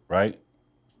 Yeah. Right?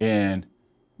 And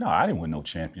no, I didn't win no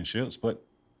championships, but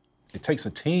it takes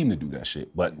a team to do that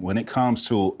shit. But when it comes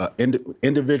to an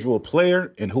individual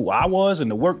player and who I was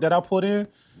and the work that I put in,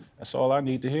 that's all I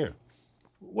need to hear.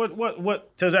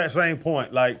 What to that same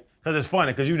point, like, because it's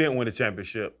funny, because you didn't win the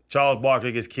championship. Charles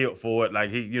Barkley gets killed for it.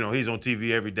 Like, he's on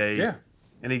TV every day. Yeah.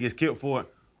 And he gets killed for it.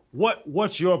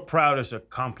 What's your proudest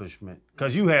accomplishment?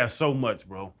 Because you have so much,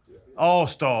 bro.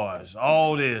 All-stars,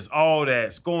 all this, all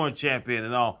that, scoring champion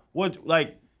and all. What,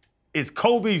 like, is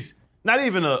Kobe's, not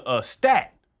even a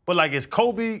stat, but like, is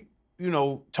Kobe,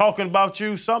 talking about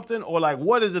you something? Or like,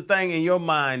 what is the thing in your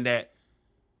mind that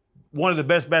one of the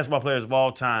best basketball players of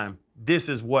all time, this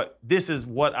is what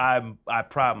I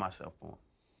pride myself on?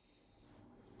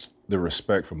 The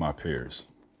respect for my peers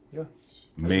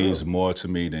means more to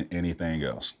me than anything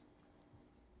else.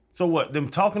 So what, them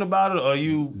talking about it, or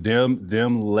you?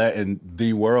 Them letting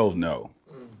the world know.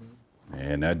 Mm-hmm.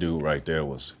 Man, that dude right there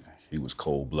he was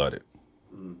cold-blooded.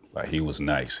 Like, he was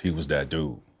nice. He was that dude.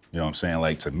 You know what I'm saying?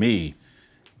 Like, to me,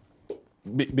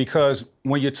 Because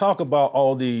when you talk about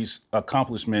all these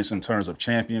accomplishments in terms of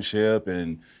championship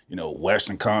and,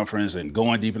 Western Conference and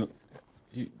going deep in,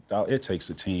 it takes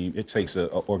a team, it takes an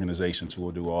organization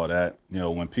to do all that.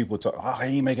 When people talk, I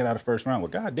ain't making it out of first round.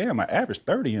 Well, goddamn, I averaged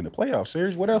 30 in the playoff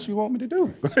series. What else you want me to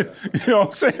do? You know what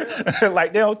I'm saying?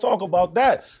 Like, they don't talk about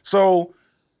that. So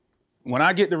when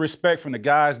I get the respect from the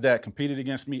guys that competed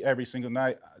against me every single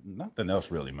night, nothing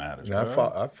else really matters.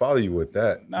 I follow you with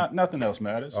that. Nothing else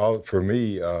matters. For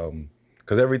me,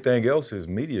 because everything else is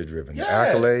media driven.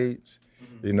 Yeah. The accolades,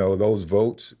 those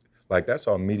votes. Like, that's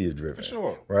all media driven. For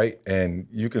sure. Right? And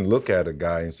you can look at a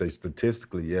guy and say,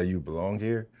 statistically, yeah, you belong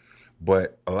here.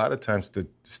 But a lot of times the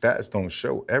stats don't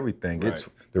show everything. Right. It's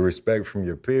the respect from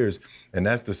your peers. And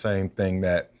that's the same thing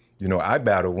that, I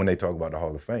battle when they talk about the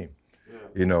Hall of Fame.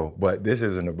 But this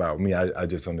isn't about me. I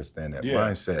just understand that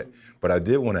mindset. But I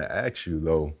did want to ask you,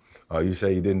 though, you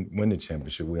say you didn't win the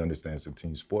championship. We understand it's a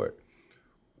team sport.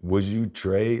 Would you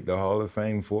trade the Hall of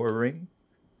Fame for a ring?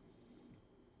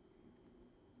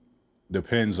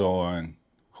 Depends on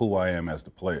who I am as the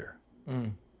player.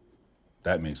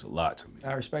 That means a lot to me.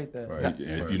 I respect that. Right? And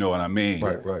if you know what I mean.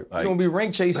 Right. Like, You're gonna be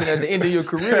rank chasing at the end of your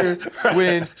career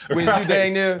when you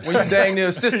dang near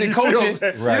assistant coaching.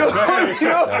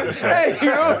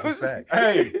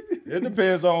 Hey, it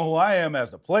depends on who I am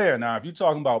as the player. Now, if you're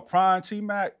talking about prime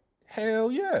T-Mac,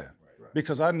 hell yeah.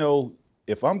 Because I know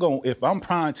if I'm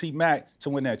prime T-Mac to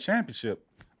win that championship,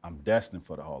 I'm destined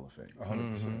for the Hall of Fame.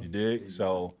 100%. You dig?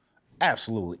 So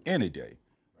absolutely any day.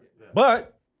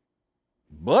 But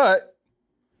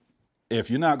if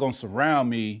you're not gonna surround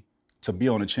me to be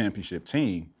on a championship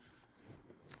team,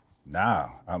 I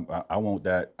want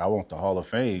that. I want the Hall of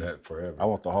Fame. That forever. I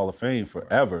want the Hall of Fame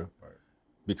forever. Right.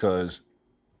 Because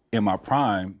in my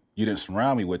prime, you didn't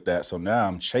surround me with that. So now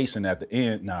I'm chasing at the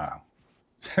end. Nah.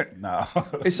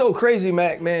 It's so crazy,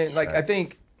 Mac, man. That's like, fact. I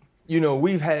think,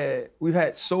 we've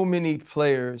had so many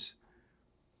players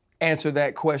answer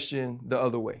that question the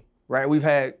other way, right? We've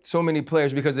had so many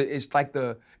players because it's like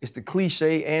it's the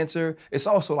cliche answer. It's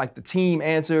also like the team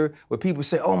answer where people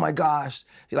say, oh my gosh,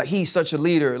 like he's such a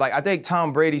leader. Like, I think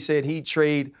Tom Brady said he'd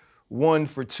trade 1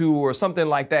 for 2 or something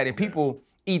like that, and people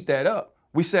eat that up.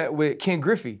 We sat with Ken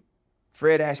Griffey.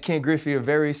 Fred asked Ken Griffey a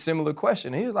very similar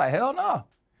question, and he was like, hell no.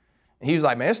 And he was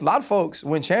like, man, it's a lot of folks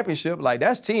win championship. Like,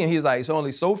 that's 10. He's like, it's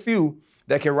only so few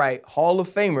that can write Hall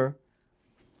of Famer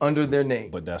under their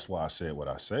name. But that's why I said what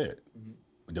I said.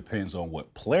 It depends on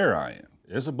what player I am.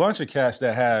 There's a bunch of cats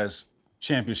that has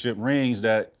championship rings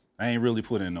that I ain't really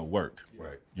put in no work.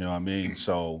 Right. You know what I mean?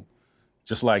 So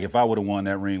just like if I would have won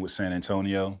that ring with San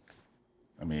Antonio,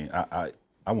 I mean, I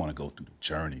want to go through the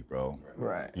journey, bro.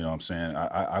 Right. You know what I'm saying?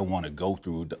 I want to go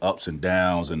through the ups and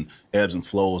downs and ebbs and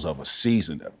flows of a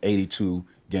season, an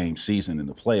 82-game season in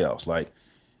the playoffs. Like,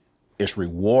 it's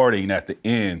rewarding at the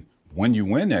end when you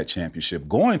win that championship,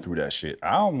 going through that shit.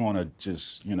 I don't want to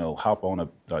just, hop on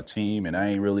a team and I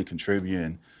ain't really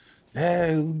contributing.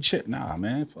 Hey, shit, nah,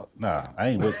 man. Fuck, nah, I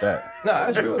ain't with that. Nah,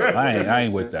 that's real. I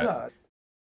ain't with that. Nah.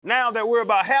 Now that we're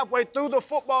about halfway through the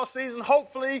football season,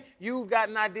 hopefully you've got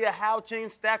an idea how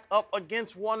teams stack up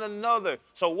against one another.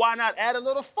 So why not add a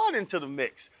little fun into the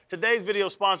mix? Today's video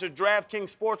sponsor,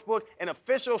 DraftKings Sportsbook, an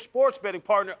official sports betting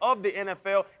partner of the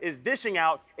NFL, is dishing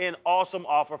out an awesome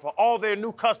offer for all their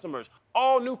new customers.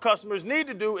 All new customers need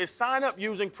to do is sign up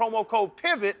using promo code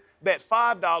PIVOT, bet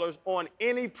 $5 on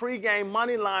any pregame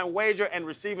money line wager, and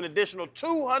receive an additional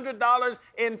 $200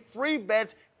 in free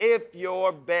bets if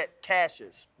your bet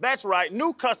cashes. That's right,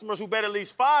 new customers who bet at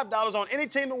least $5 on any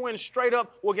team to win straight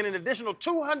up will get an additional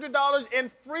 $200 in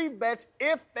free bets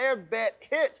if their bet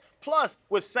hits. Plus,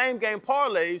 with same-game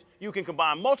parlays, you can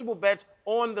combine multiple bets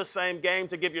on the same game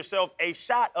to give yourself a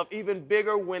shot of even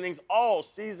bigger winnings all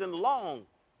season long.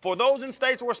 For those in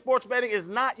states where sports betting is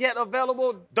not yet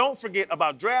available, don't forget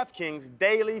about DraftKings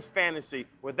Daily Fantasy,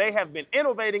 where they have been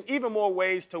innovating even more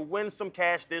ways to win some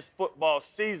cash this football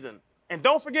season. And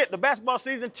don't forget, the basketball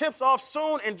season tips off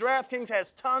soon, and DraftKings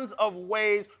has tons of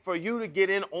ways for you to get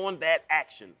in on that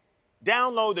action.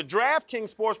 Download the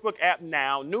DraftKings Sportsbook app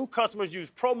now. New customers use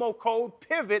promo code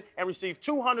PIVOT and receive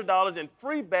 $200 in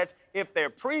free bets if their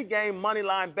pregame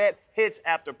moneyline bet hits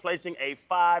after placing a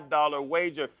 $5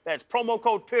 wager. That's promo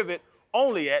code PIVOT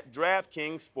only at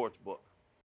DraftKings Sportsbook.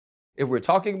 If we're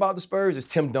talking about the Spurs, it's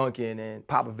Tim Duncan and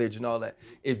Popovich and all that.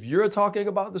 If you're talking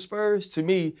about the Spurs, to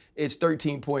me, it's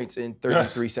 13 points in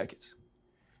 33 seconds.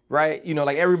 Right?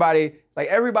 Like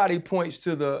everybody points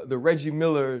to the Reggie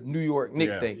Miller New York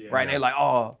Knicks thing, right? And they're like,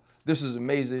 oh, this is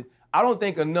amazing. I don't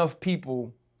think enough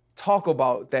people talk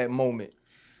about that moment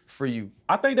for you.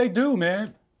 I think they do,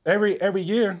 man. Every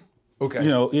year, Okay. You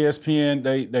know,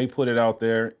 ESPN, they put it out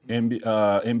there.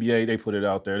 NBA, they put it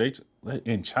out there.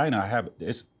 In China,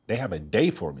 they have a day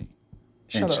for me.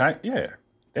 Shut in up. China,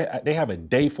 yeah. They have a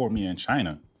day for me in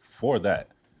China for that.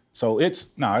 So it's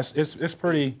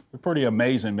pretty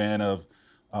amazing, man, of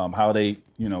how they,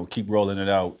 keep rolling it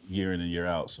out year in and year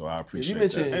out. So I appreciate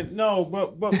mentioned- that. And no,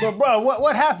 but bro,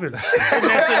 what happened?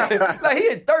 Like he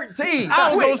had 13.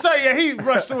 I was Quick. gonna say, yeah, he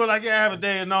rushed through it like, yeah, I have a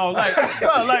day and all. Like,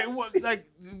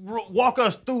 bro, walk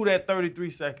us through that 33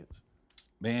 seconds.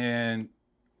 Man,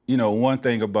 one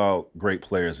thing about great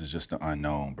players is just the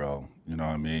unknown, bro. You know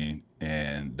what I mean?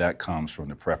 And that comes from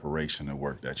the preparation and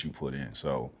work that you put in.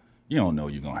 So you don't know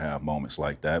you're going to have moments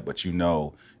like that, but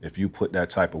if you put that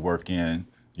type of work in,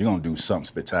 you're going to do something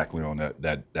spectacular on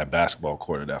that basketball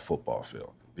court or that football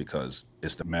field because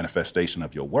it's the manifestation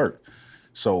of your work.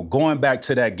 So going back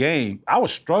to that game, I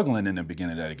was struggling in the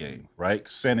beginning of that game, right?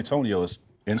 San Antonio is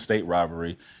in-state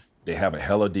rivalry. They have a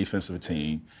hella defensive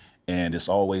team, and it's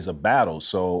always a battle.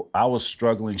 So I was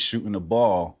struggling shooting the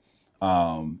ball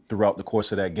throughout the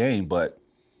course of that game. But,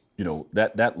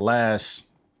 that last,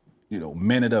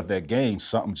 minute of that game,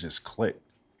 something just clicked,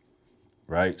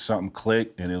 right? Something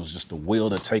clicked, and it was just the will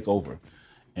to take over.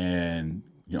 And,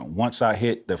 once I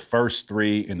hit the first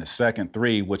three and the second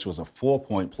three, which was a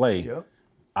 4-point play, Yep.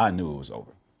 I knew it was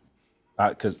over.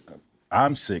 Because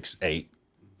I'm 6'8".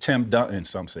 Tim Duncan,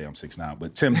 some say I'm 6'9",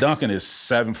 but Tim Duncan is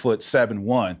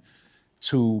 7'7",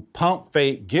 to pump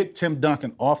fake, get Tim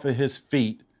Duncan off of his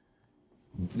feet,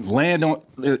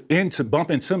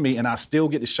 bump into me, and I still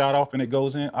get the shot off and it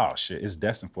goes in. Oh shit, it's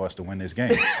destined for us to win this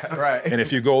game. Right. And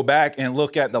if you go back and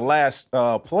look at the last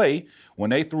play, when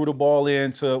they threw the ball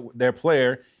into their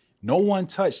player, no one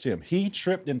touched him. He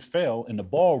tripped and fell, and the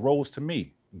ball rose to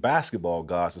me. Basketball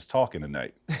gods is talking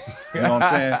tonight. You know what I'm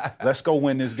saying? Let's go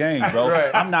win this game, bro.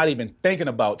 Right. I'm not even thinking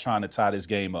about trying to tie this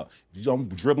game up. I'm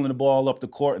dribbling the ball up the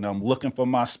court, and I'm looking for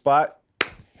my spot,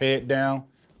 head down,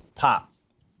 pop,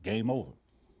 game over.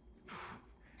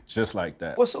 Just like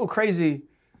that. What's so crazy,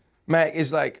 Mac,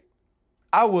 is like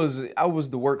I was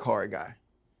the work hard guy.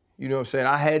 You know what I'm saying?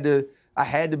 I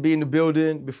had to be in the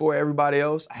building before everybody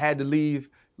else. I had to leave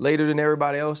later than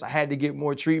everybody else. I had to get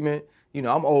more treatment.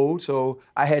 I'm old, so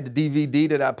I had the DVD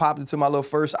that I popped into my little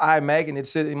first iMac, and it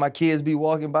said, and my kids be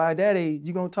walking by, Daddy,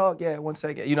 you gonna talk? Yeah, 1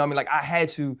 second. You know what I mean? Like I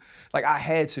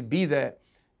had to be that.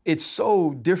 It's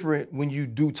so different when you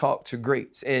do talk to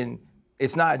greats, and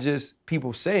it's not just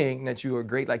people saying that you are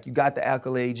great. Like you got the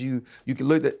accolades, you can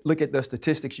look at the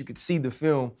statistics, you could see the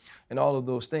film and all of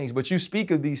those things. But you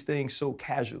speak of these things so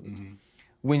casually. Mm-hmm.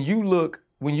 When you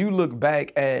look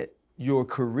back at your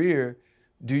career,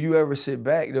 do you ever sit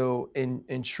back though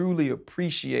and truly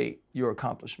appreciate your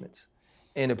accomplishments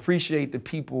and appreciate the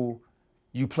people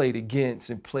you played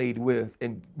against and played with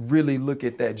and really look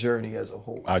at that journey as a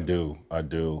whole? I do. I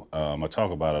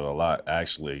talk about it a lot,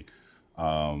 actually.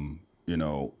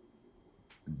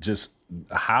 Just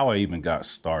how I even got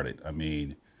started. I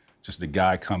mean, just the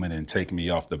guy coming and taking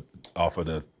me off of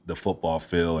the football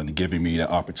field and giving me the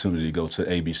opportunity to go to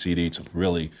ABCD to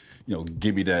really,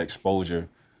 give me that exposure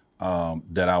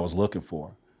that I was looking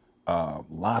for. A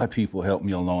lot of people helped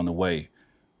me along the way,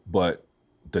 but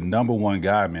the number one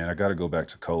guy, man, I got to go back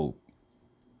to Kobe. You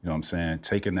know what I'm saying?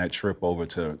 Taking that trip over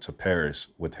to Paris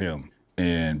with him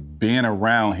and being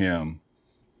around him,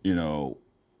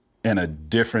 in a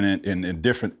different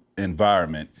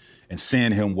environment and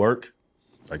seeing him work.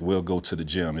 Like we'll go to the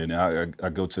gym and I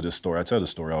go to the store. I tell the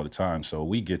story all the time. So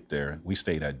we get there, we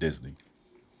stayed at Disney,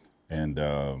 and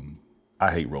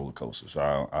I hate roller coasters.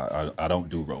 I don't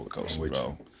do roller coasters,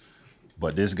 bro.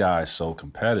 But this guy is so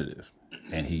competitive,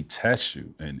 and he tests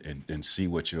you and see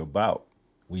what you're about.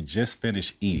 We just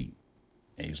finished eating,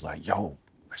 and he's like, "Yo,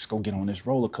 let's go get on this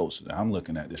roller coaster." And I'm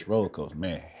looking at this roller coaster,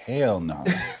 man. Hell no,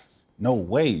 no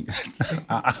way.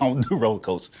 I don't do roller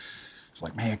coasters. It's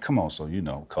like, man, come on. So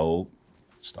Cole,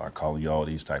 start calling you all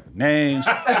these type of names.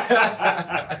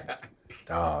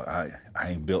 Dog, I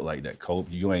ain't built like that, Cole.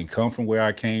 You ain't come from where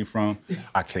I came from.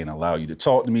 I can't allow you to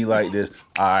talk to me like this.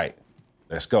 All right,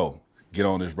 let's go. Get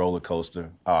on this roller coaster.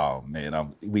 Oh,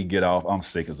 man, we get off. I'm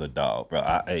sick as a dog,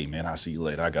 bro. Hey, man, I'll see you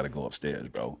later. I got to go upstairs,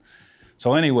 bro.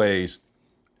 So anyways,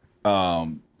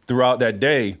 throughout that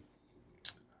day,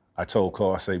 I told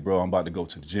Cole, I say, bro, I'm about to go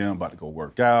to the gym, about to go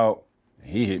work out. And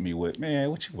he hit me with, man,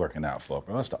 what you working out for,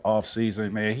 bro? It's the off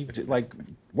season, man. He just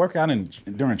work out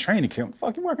during training camp.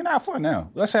 Fuck you working out for now?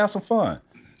 Let's have some fun.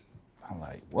 I'm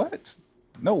like, what?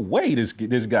 No way this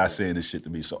guy saying this shit to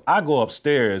me. So I go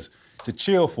upstairs to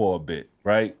chill for a bit,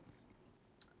 right?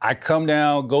 I come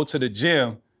down, go to the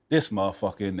gym. This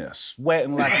motherfucker in there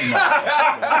sweating like a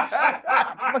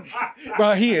motherfucker.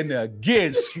 Bro, he in there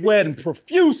again sweating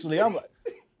profusely.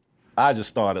 I just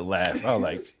started laughing. I was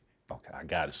like, okay, I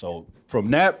got it. So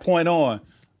from that point on,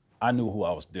 I knew who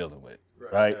I was dealing with,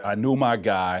 right? I knew my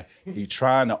guy. He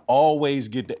trying to always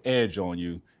get the edge on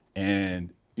you.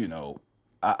 And,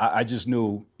 I just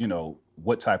knew,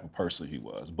 what type of person he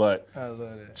was. But I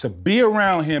love that. To be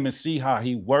around him and see how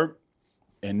he worked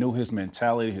and knew his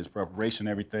mentality, his preparation,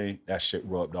 everything, that shit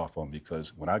rubbed off on me.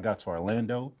 Because when I got to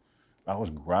Orlando, I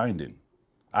was grinding.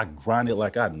 I grinded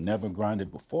like I'd never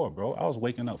grinded before, bro. I was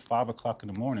waking up 5 o'clock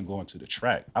in the morning going to the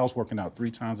track. I was working out 3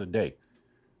 times a day.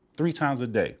 3 times a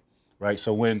day, right?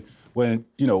 So when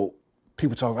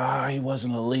people talk, he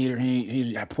wasn't a leader,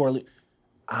 he had poorly.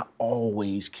 I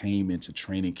always came into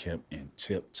training camp in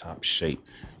tip-top shape.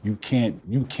 You can't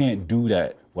do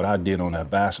that, what I did on that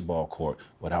basketball court,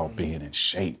 without being in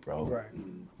shape, bro. Right.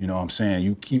 You know what I'm saying?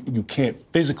 You can't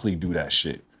physically do that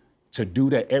shit. To do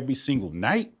that every single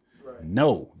night,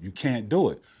 no, you can't do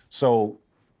it. So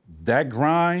that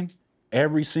grind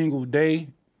every single day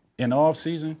in the off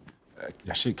season,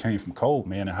 that shit came from Cole,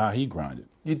 man, and how he grinded.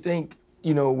 You think,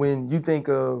 when you think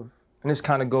of, and this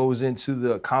kind of goes into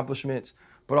the accomplishments,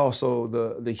 but also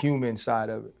the human side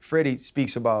of it. Freddie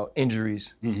speaks about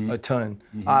injuries a ton.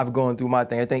 I've gone through my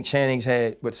thing. I think Channing's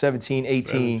had, 18 knee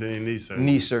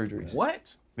surgeries.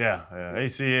 What? Yeah.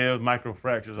 ACLs,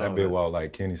 microfractures. That bit wild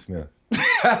like Kenny Smith.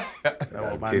 My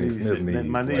Kenny knees Smith hit. knees.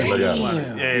 My knees Boy,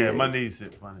 hit. My knees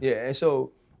hit. Yeah, and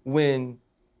so when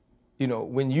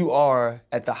you are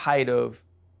at the height of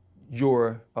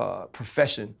your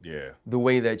profession, the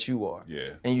way that you are,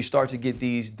 and you start to get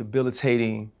these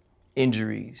debilitating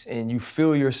injuries, and you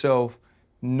feel yourself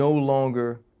no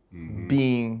longer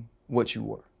being what you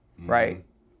were, right?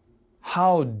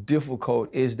 How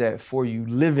difficult is that for you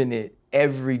living it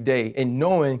every day and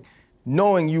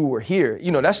knowing you were here?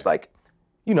 That's like,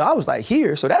 I was like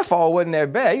here, so that fall wasn't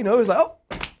that bad. It was like, oh,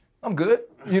 I'm good.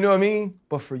 You know what I mean?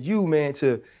 But for you, man,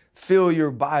 to feel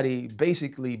your body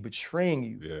basically betraying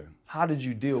you, how did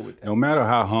you deal with that? No matter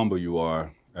how humble you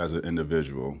are as an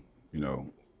individual,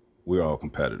 we're all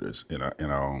competitors in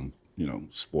our own,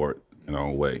 sport, in our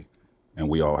own way. And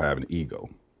we all have an ego,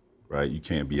 right? You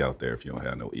can't be out there if you don't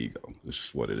have no ego. It's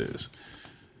just what it is.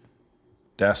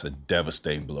 That's a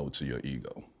devastating blow to your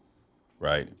ego,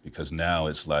 right? Because now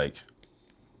it's like,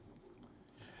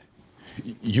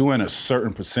 you're in a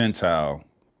certain percentile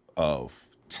of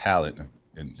talent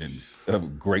and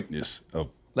of greatness, of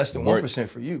less than work. 1%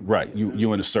 for you. Right,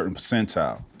 you're in a certain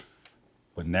percentile.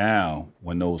 But now,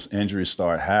 when those injuries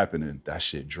start happening, that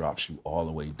shit drops you all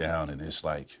the way down, and it's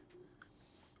like,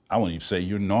 I wouldn't even say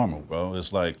you're normal, bro.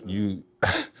 It's like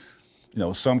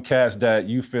some cats that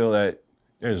you feel that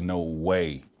there's no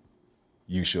way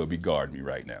you should be guarding me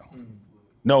right now.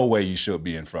 No way you should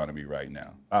be in front of me right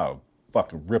now. I'll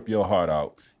fucking rip your heart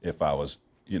out if I was,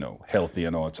 healthy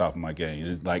and on top of my game.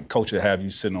 It's like coach would have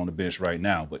you sitting on the bench right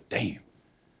now, but damn,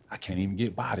 I can't even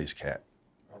get by this cat,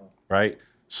 right?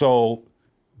 So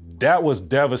that was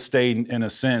devastating in a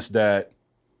sense that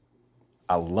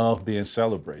I love being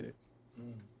celebrated.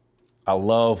 I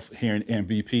love hearing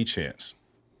MVP chants.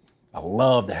 I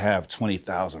love to have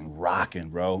 20,000 rocking,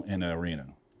 bro, in the arena.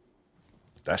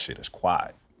 That shit is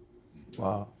quiet.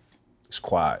 Wow. It's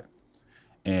quiet.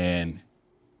 And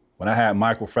when I had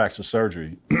microfracture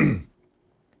surgery,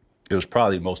 it was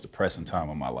probably the most depressing time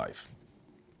of my life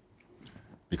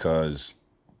because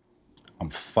I'm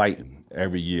fighting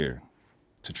every year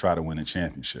to try to win a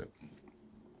championship.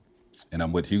 And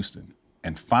I'm with Houston.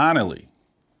 And finally,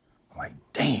 I'm like,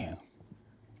 damn,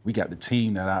 we got the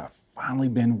team that I've finally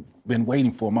been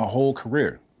waiting for my whole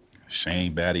career.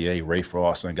 Shane Battier, Ray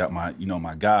Frost, and got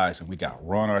my guys, and we got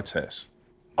Ron Artest.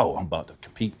 Oh, I'm about to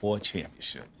compete for a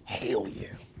championship. Hell yeah.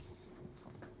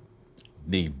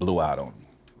 Knee blew out on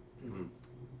me.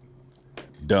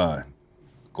 Done.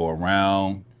 Go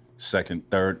around, second,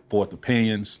 third, fourth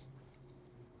opinions.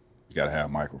 You gotta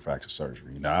have microfracture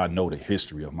surgery. Now, I know the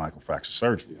history of microfracture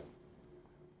surgery.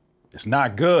 It's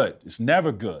not good. It's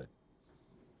never good.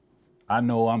 I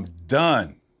know I'm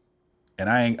done. And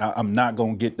I'm not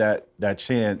gonna get that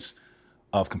chance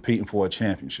of competing for a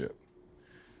championship.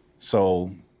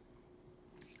 So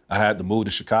I had to move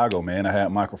to Chicago, man. I had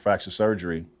microfracture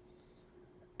surgery.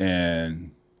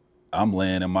 And I'm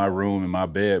laying in my room in my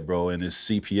bed, bro, and this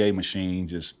CPA machine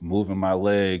just moving my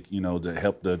leg, to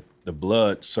help the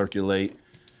blood circulate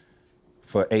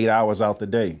for 8 hours out the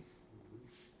day.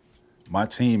 My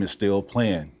team is still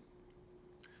playing.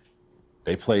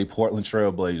 They played Portland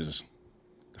Trail Blazers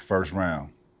the first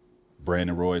round.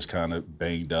 Brandon Roy's kind of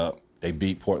banged up. They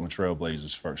beat Portland Trail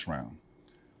Blazers first round.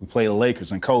 We play the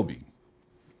Lakers and Kobe.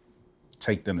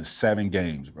 Take them to 7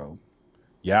 games, bro.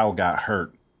 Yao got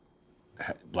hurt,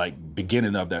 like,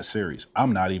 beginning of that series.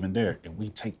 I'm not even there. And we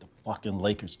take the fucking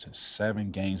Lakers to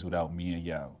 7 games without me and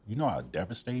Yao. You know how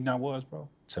devastating that was, bro?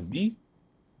 To me,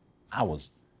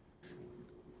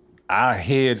 I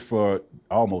hid for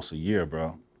almost a year,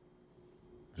 bro.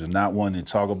 Just not wanting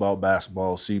to talk about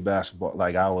basketball, see basketball.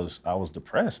 Like, I was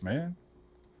depressed, man.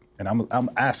 And I'm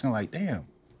asking, like, damn,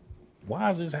 why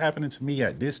is this happening to me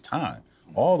at this time?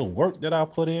 All the work that I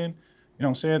put in, you know what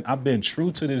I'm saying? I've been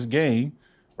true to this game,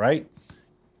 right?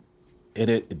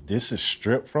 This is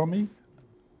stripped from me.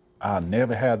 I'll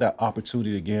never have that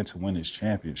opportunity again to win this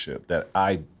championship that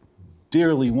I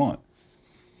dearly want.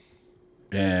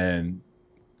 And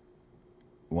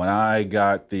when I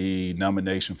got the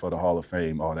nomination for the Hall of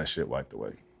Fame, all that shit wiped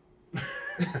away.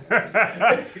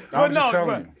 I'm just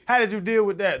telling you. How did you deal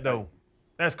with that, though?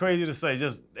 That's crazy to say.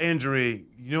 Just injury,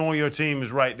 you know, your team is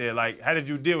right there. Like, how did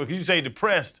you deal with it? Because you say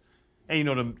depressed, and you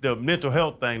know the mental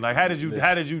health thing. Like, how did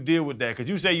you deal with that? Because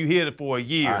you say you hid it for a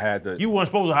year. I had to. You weren't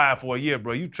supposed to hide for a year,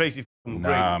 bro. You Tracy McGrady.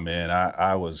 Nah, man.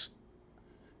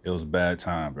 It was a bad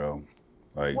time, bro.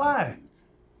 Like, why?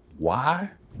 Why?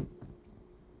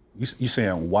 You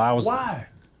saying why was? Why?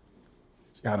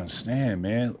 You gotta understand,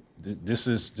 man. This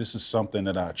is something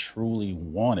that I truly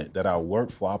wanted, that I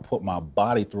worked for. I put my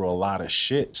body through a lot of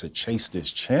shit to chase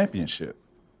this championship.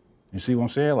 You see what I'm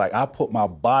saying? Like, I put my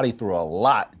body through a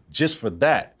lot just for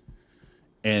that.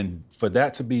 And for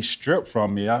that to be stripped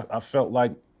from me, I felt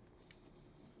like,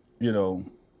 you know,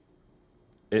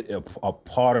 a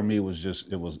part of me was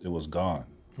just, it was gone.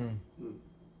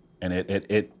 And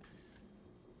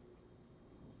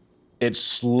it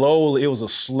slowly, it was a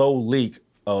slow leak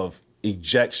of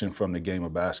ejection from the game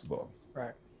of basketball.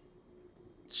 Right.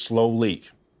 Slow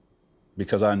leak,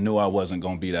 because I knew I wasn't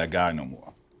gonna be that guy no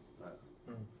more.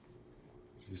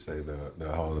 You say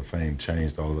the Hall of Fame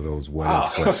changed all of those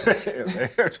what if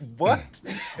questions. What?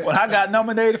 When I got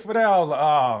nominated for that, I was like,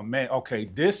 oh man, okay,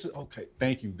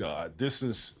 thank you, God. This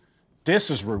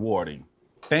is rewarding.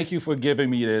 Thank you for giving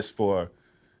me this for,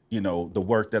 you know, the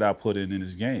work that I put in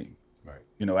this game. Right.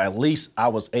 You know, at least I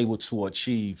was able to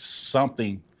achieve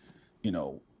something, you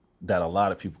know, that a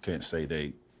lot of people can't say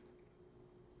they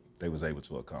was able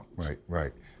to accomplish.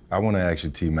 Right. I want to ask you,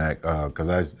 T-Mac, because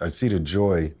I see the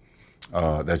joy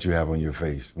that you have on your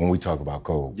face when we talk about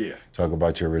Cole. Yeah. Talk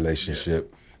about your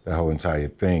relationship, the whole entire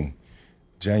thing.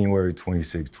 January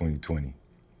 26, 2020.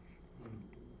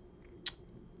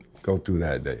 Go through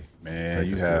that day. Man,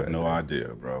 you have no idea,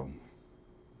 bro.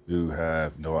 You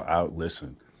have no,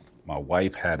 listen, my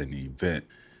wife had an event,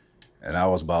 and I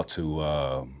was about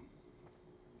to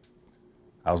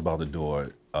do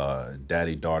a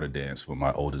daddy-daughter dance for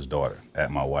my oldest daughter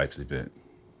at my wife's event.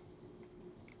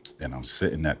 And I'm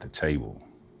sitting at the table,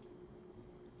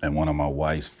 and one of my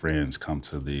wife's friends come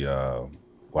to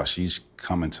while she's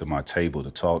coming to my table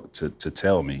to talk, to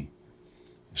tell me,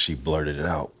 she blurted it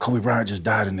out, Kobe Bryant just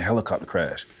died in a helicopter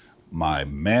crash. My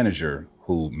manager,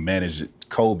 who managed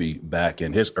Kobe back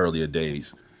in his earlier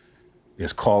days,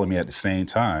 is calling me at the same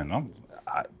time.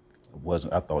 I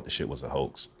thought the shit was a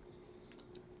hoax.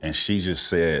 And she just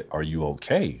said, are you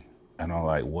okay? And I'm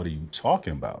like, what are you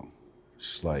talking about?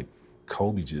 She's like,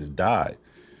 Kobe just died.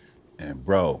 And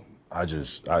bro, I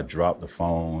dropped the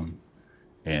phone,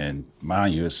 and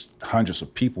mind you, it's hundreds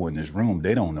of people in this room.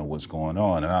 They don't know what's going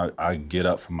on. And I get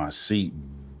up from my seat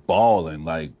bawling,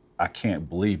 like, I can't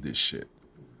believe this shit.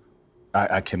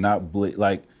 I cannot believe,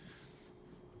 like,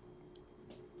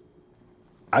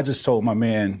 I just told my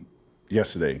man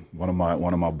yesterday, one of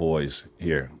my boys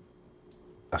here,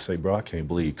 I say, bro, I can't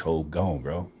believe Kobe gone,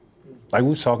 bro. Like, we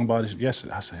was talking about this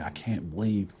yesterday. I said, I can't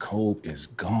believe Kobe is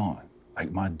gone.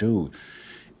 Like, my dude.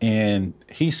 And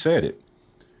he said it.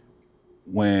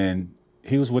 When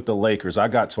he was with the Lakers, I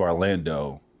got to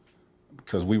Orlando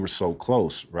because we were so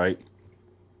close, right?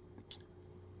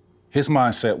 His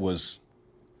mindset was,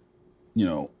 you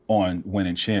know, on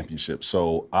winning championships.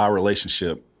 So our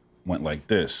relationship went like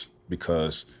this,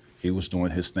 because he was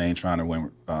doing his thing, trying to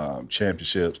win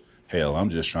championships. Hell, I'm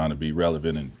just trying to be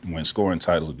relevant and win scoring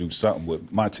titles and do something with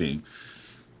my team.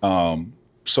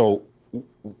 So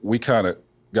we kind of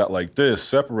got like this,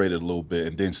 separated a little bit,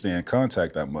 and didn't stay in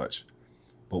contact that much.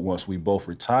 But once we both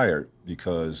retired,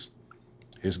 because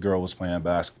his girl was playing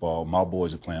basketball, my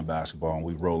boys were playing basketball, and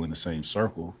we roll in the same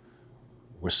circle,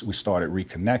 we started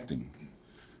reconnecting,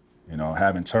 you know,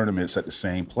 having tournaments at the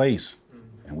same place,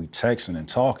 and we texting and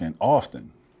talking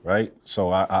often, right?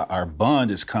 So our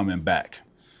bond is coming back.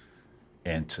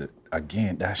 And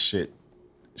again, that shit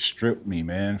stripped me,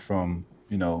 man, from,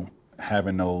 you know,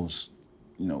 having those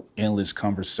endless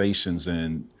conversations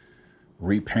and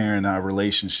repairing our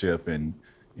relationship, and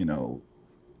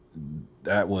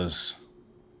that was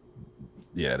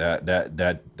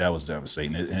that was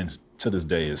devastating, and to this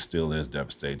day it still is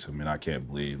devastating to me. And I can't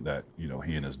believe that he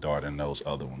and his daughter and those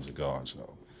other ones are gone.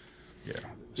 So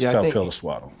it's a tough pill to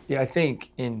swallow. Yeah, I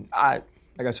think, like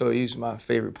I told you, he's my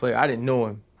favorite player. I didn't know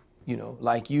him,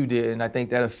 like you did, and I think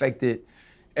that affected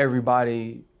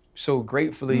everybody so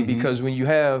gratefully, because when you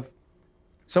have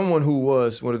someone who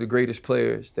was one of the greatest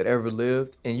players that ever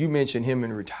lived, and you mentioned him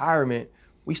in retirement,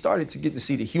 we started to get to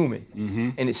see the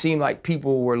human. And it seemed like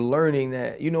people were learning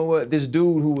that, this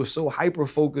dude who was so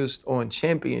hyper-focused on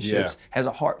championships has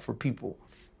a heart for people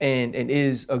and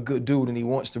is a good dude, and he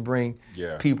wants to bring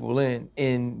people in.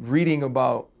 And reading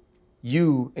about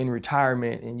you in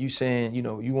retirement, and you saying,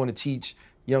 you want to teach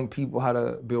young people how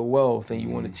to build wealth, and you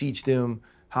want to teach them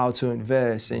how to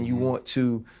invest, and you want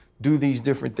to do these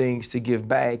different things to give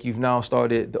back. You've now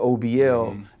started the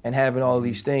OBL and having all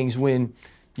these things. When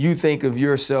you think of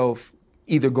yourself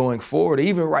either going forward or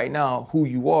even right now, who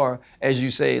you are, as you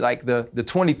say, like the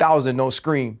 20,000 don't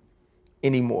scream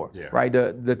anymore, right?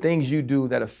 The things you do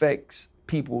that affects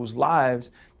people's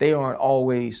lives, they aren't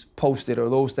always posted, or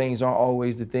those things aren't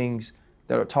always the things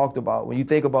that are talked about. When you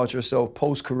think about yourself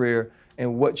post-career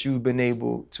and what you've been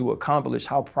able to accomplish,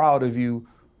 how proud of you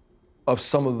of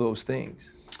some of those things?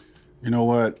 You know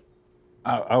what?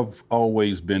 I've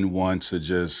always been one to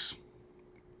just,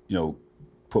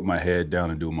 put my head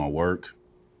down and do my work,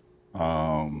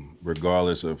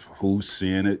 regardless of who's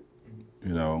seeing it,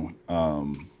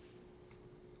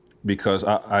 because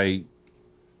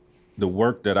the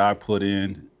work that I put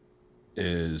in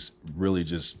is really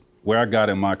just where I got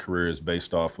in my career is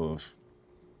based off of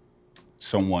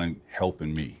someone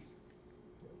helping me,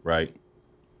 right?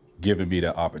 Giving me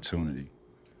that opportunity.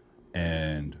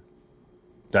 And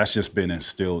that's just been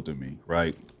instilled in me,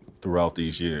 right, throughout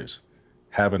these years.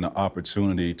 Having the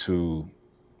opportunity to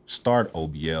start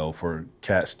OBL for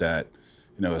cats that,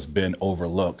 has been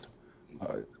overlooked,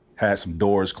 had some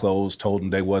doors closed, told them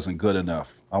they wasn't good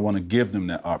enough. I want to give them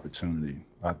that opportunity.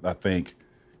 I think,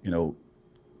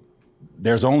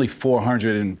 there's only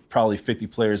 450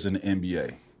 players in the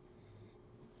NBA.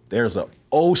 There's an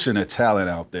ocean of talent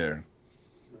out there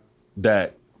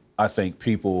that I think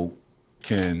people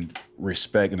can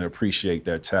respect and appreciate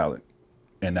their talent.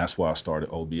 And that's why I started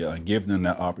OBL, and give them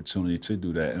that opportunity to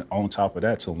do that. And on top of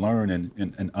that, to learn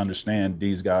and understand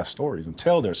these guys' stories and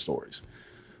tell their stories.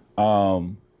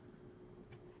 You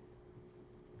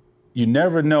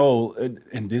never know,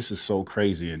 and this is so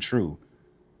crazy and true.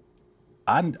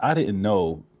 I didn't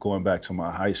know, going back to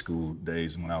my high school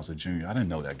days when I was a junior, I didn't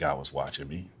know that guy was watching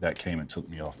me, that came and took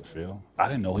me off the field. I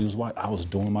didn't know he was watching. I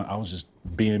was just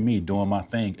being me, doing my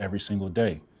thing every single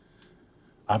day.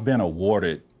 I've been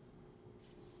awarded,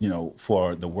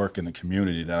 for the work in the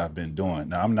community that I've been doing.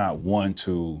 Now, I'm not one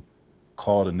to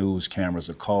call the news cameras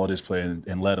or call this player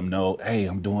and let them know, hey,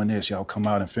 I'm doing this, y'all come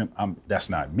out and film. That's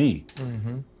not me.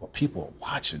 But people are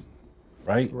watching,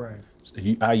 right? Right.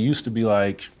 I used to be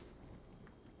like,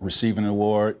 receiving an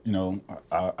award,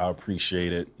 I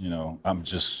appreciate it.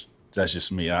 That's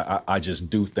just me. I just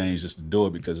do things just to do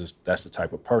it because that's the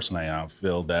type of person I am. I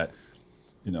feel that,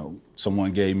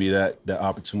 someone gave me that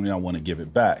opportunity, I want to give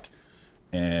it back.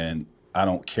 And I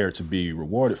don't care to be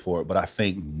rewarded for it. But I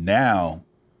think now,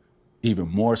 even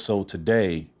more so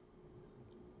today,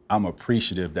 I'm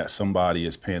appreciative that somebody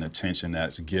is paying attention,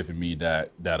 that's giving me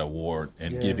that award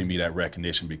and giving me that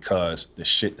recognition, because the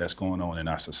shit that's going on in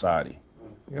our society.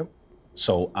 Yep.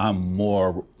 So I'm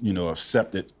more,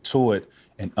 accepted to it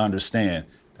and understand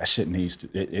that shit needs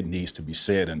to be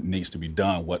said and needs to be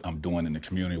done, what I'm doing in the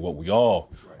community, what we all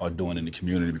are doing in the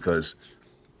community, because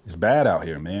it's bad out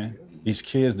here, man. These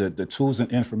kids, the tools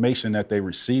and information that they're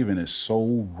receiving is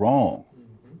so wrong,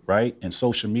 right? And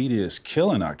social media is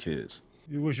killing our kids.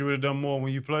 You wish you would have done more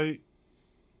when you played?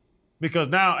 Because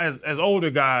now, as older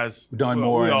guys, done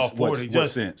more in all 40, what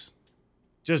sense?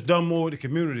 Just done more with the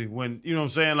community. When, you know what I'm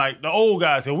saying? Like the old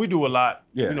guys, and we do a lot.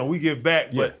 Yeah. We give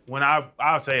back. But when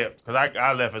I'll say it, because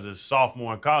I left as a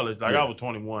sophomore in college, I was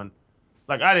 21.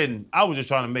 I was just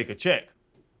trying to make a check.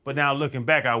 But now looking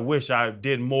back, I wish I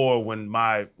did more when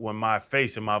my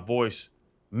face and my voice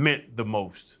meant the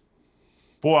most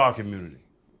for our community.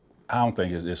 I don't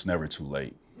think it's never too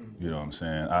late. You know what I'm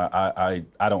saying?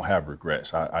 I don't have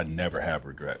regrets. I never have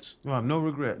regrets. You have no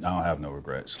regrets? I don't have no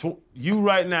regrets. You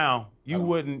right now, you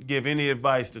wouldn't give any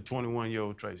advice to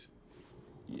 21-year-old Tracy?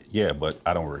 Yeah, but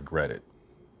I don't regret it.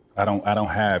 I don't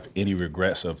have any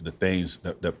regrets of the things,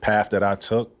 the path that I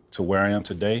took to where I am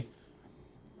today.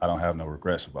 I don't have no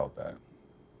regrets about that,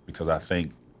 because I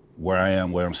think where I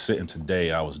am, where I'm sitting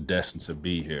today, I was destined to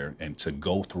be here. And to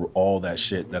go through all that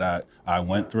shit that I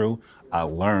went through, I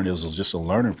learned. It was just a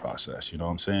learning process, you know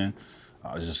what I'm saying?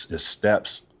 It's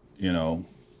steps, you know,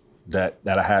 that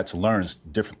I had to learn, it's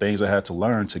different things I had to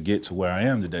learn to get to where I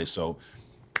am today. So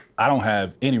I don't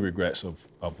have any regrets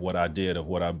of what I did, of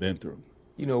what I've been through.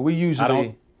 You know, we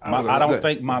usually... I don't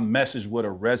think my message would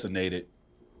have resonated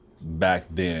back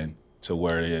then to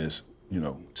where it is, you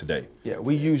know, today. Yeah,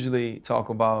 we usually talk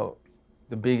about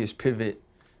the biggest pivot,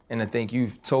 and I think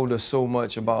you've told us so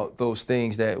much about those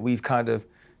things that we've kind of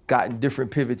gotten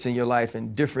different pivots in your life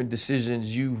and different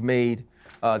decisions you've made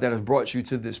that have brought you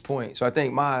to this point. So I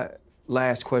think my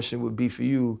last question would be for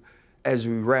you as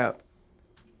we wrap.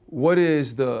 What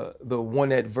is the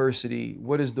one adversity,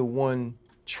 what is the one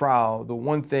trial, the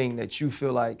one thing that you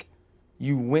feel like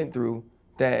you went through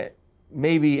that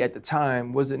maybe at the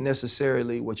time wasn't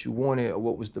necessarily what you wanted or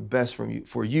what was the best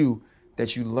for you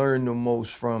that you learned the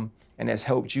most from and has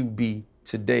helped you be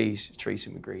today's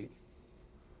Tracy McGrady?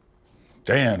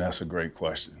 Damn, that's a great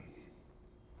question.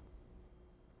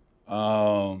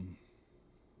 I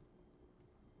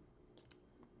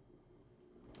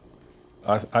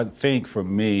think for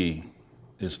me,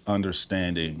 it's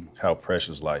understanding how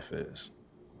precious life is.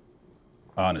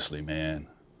 Honestly, man.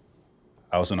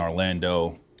 I was in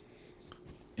Orlando,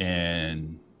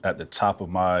 and at the top of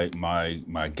my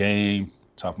game,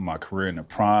 top of my career in the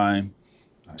prime,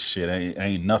 shit,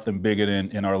 ain't nothing bigger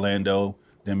than in Orlando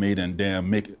than me than damn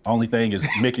Mickey. Only thing is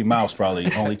Mickey Mouse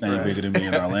probably, only thing bigger than me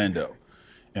in Orlando.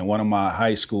 And one of my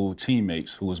high school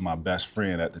teammates, who was my best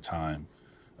friend at the time,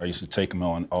 I used to take him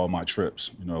on all my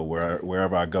trips. You know,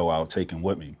 wherever I go, I'll take him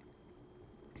with me.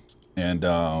 And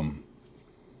I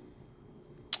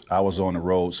was on the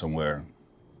road somewhere,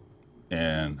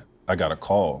 and I got a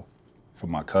call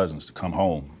from my cousins to come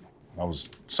home. I was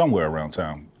somewhere around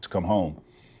town to come home.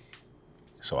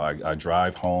 So I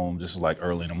drive home, this is like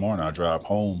early in the morning, I drive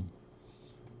home,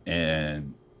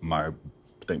 and I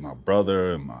think my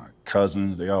brother and my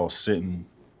cousins, they all sitting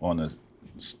on the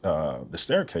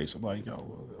staircase. I'm like,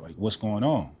 yo, like, what's going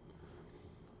on?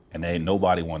 And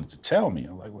nobody wanted to tell me.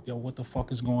 I'm like, yo, what the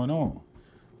fuck is going on?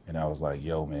 And I was like,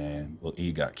 yo, man, Lil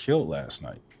E got killed last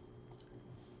night.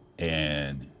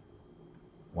 And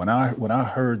when I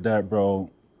heard that,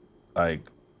 bro, like,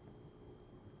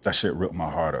 that shit ripped my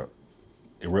heart up.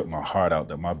 It ripped my heart out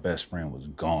that my best friend was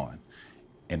gone.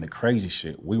 And the crazy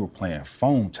shit, we were playing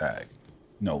phone tag,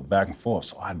 you know, back and forth.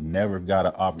 So I never got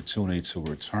an opportunity to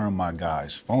return my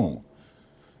guy's phone.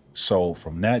 So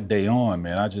from that day on,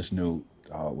 man, I just knew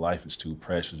life is too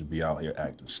precious to be out here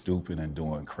acting stupid and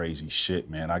doing crazy shit,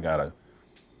 man. I gotta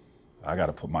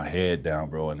put my head down,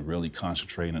 bro, and really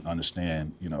concentrate and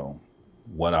understand, you know,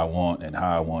 what I want and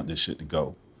how I want this shit to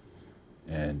go.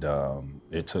 And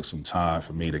it took some time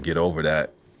for me to get over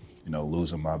that, you know,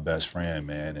 losing my best friend,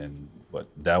 man. But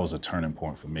that was a turning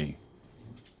point for me.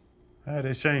 How did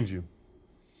it change you?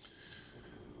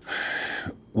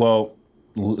 Well,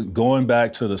 going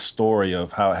back to the story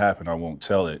of how it happened, I won't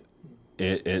tell it.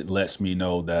 It lets me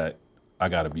know that I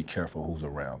got to be careful who's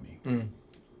around me.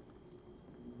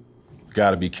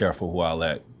 Got to be careful who I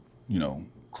let, you know,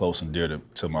 close and dear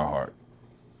to my heart.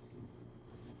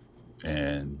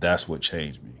 And that's what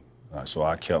changed me. So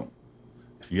I kept,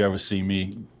 if you ever see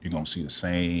me, you're gonna see the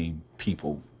same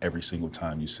people every single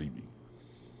time you see me.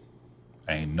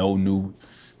 Ain't no new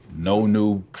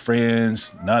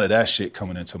friends, none of that shit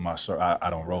coming into my circle. I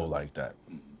don't roll like that.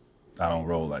 I don't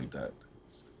roll like that.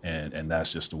 And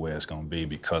that's just the way it's gonna be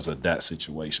because of that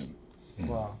situation.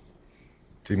 Wow.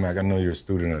 T-Mac, I know you're a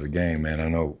student of the game, man. I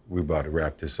know we're about to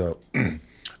wrap this up,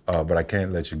 but I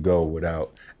can't let you go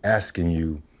without asking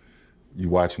you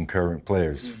watching current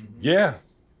players. Yeah.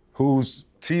 Who's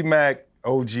T-Mac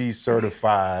OG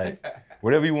certified,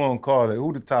 whatever you want to call it,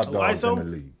 who the top dogs in the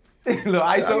league? Look,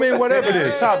 ISO. I mean, whatever it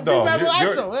is, top dogs.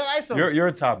 ISO.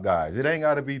 You're top guys. It ain't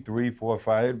got to be 3, 4,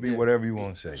 5. It'd be whatever you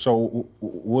want to say. So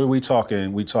what are we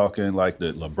talking? We talking like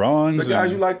the LeBrons? The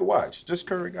guys you like to watch, just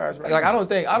current guys, right? Like, I don't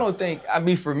think, I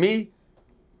mean, for me,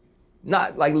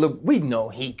 not like, look, we know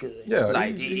he good. Yeah,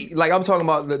 like I'm talking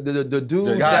about the dudes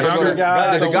The that are younger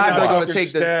gonna, the guys that are going to take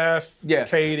Steph, the, yeah,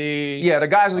 KD. yeah, the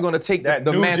guys that are going to take that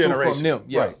the new mantle generation. from them.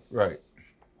 Yeah. Right.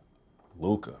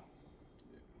 Luka.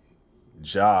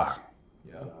 Ja.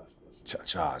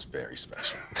 Ja's very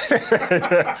special.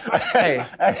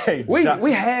 Hey,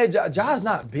 we had Ja's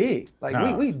not big.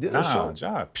 Like we did a show.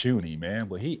 Ja puny, man,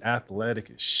 but he athletic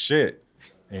as shit.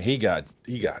 And he got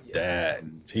that.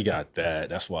 He got that.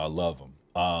 That's why I love him.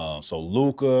 So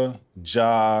Luka,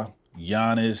 Ja,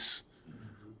 Giannis,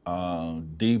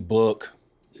 D-Book.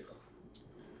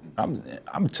 I'm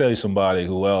gonna tell you somebody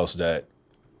who else that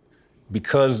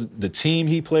because the team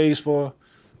he plays for,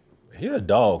 he a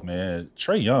dog, man.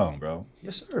 Trey Young, bro.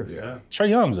 Yes, sir. Yeah. Trey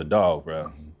Young's a dog,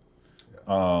 bro.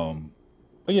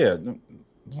 But yeah,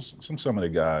 some of the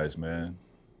guys, man.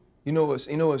 You know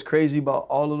what's crazy about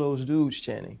all of those dudes,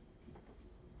 Channing?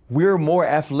 We're more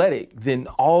athletic than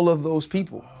all of those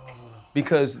people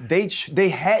because they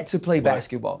had to play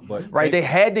basketball, right? They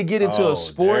had to get into a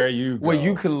sport where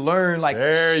you could learn like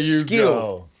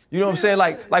skill. You know what I'm saying?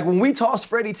 Like when we tossed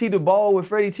Freddie T the ball when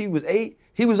Freddie T was 8,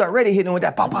 he was already hitting with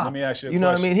that pop. Let me ask you a You know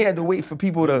what I question. mean? He had to wait for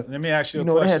people to. Let me ask you a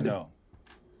question though.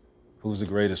 Who's the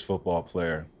greatest football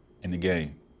player in the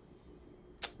game?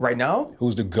 Right now,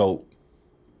 Who's the GOAT?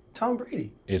 Tom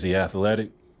Brady. Is he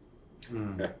athletic?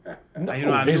 No. You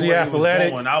know, I Is knew he where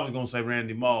athletic? was going. I was gonna say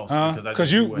Randy Moss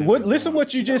Because listen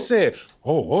what you just said.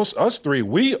 Oh, us three,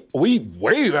 we way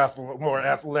more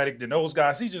athletic than those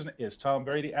guys. Is Tom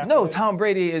Brady athletic? No, Tom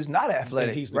Brady is not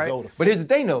athletic, he's the right? GOAT of But here's the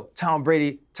thing, though. Tom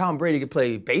Brady can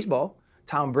play baseball.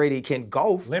 Tom Brady can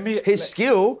golf. His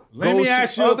skill. Let me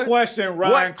ask you a question,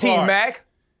 Ryan What, Clark. T-Mac?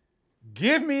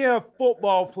 Give me a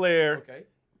football player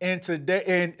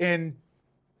and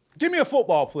give me a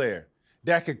football player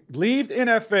that could leave the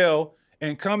NFL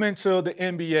and come into the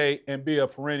NBA and be a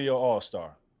perennial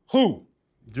all-star. Who?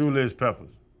 Julius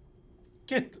Peppers.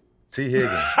 Get the T.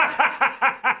 Higgins.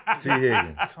 T.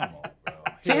 Higgins. come on, bro.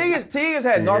 T. Higgins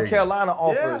had North Higgins. Carolina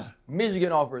offers,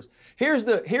 Michigan offers. Here's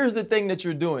the thing that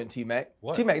you're doing, T-Mac.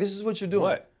 What? T-Mac, this is what you're doing.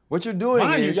 What? What you're doing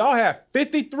Mind you, is. y'all have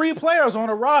 53 players on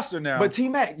the roster now. But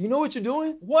T-Mac, you know what you're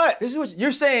doing? What? This is what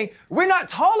you're saying. We're not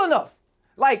tall enough.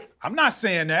 Like, I'm not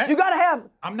saying that. you gotta have.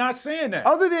 I'm not saying that.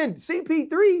 Other than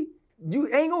CP3, you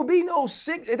ain't gonna be no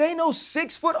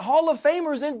 6-foot Hall of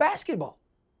Famers in basketball.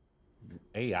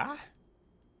 AI?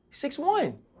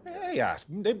 6'1". AI.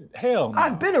 Hell no.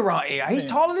 I've been around AI. He's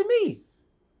taller than me.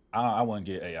 I wouldn't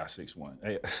get AI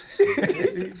 6'1".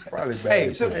 He's probably bad.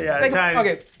 Hey, so tiny.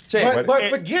 okay, Chan, But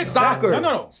forget soccer, that.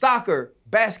 No. soccer,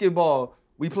 basketball.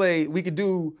 We play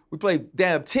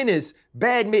damn tennis,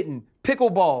 badminton,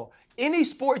 pickleball. Any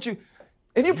sport if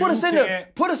you put us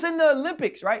in the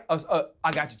Olympics, right?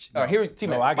 I got you. Here,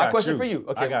 T-Mac. No, I got my question you. for you.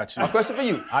 Okay, I got you. My question for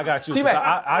you. I got you.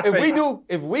 T-Mac,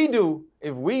 if we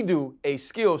do a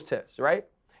skills test, right?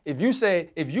 If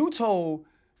you told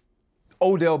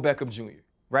Odell Beckham Jr.,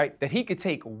 right, that he could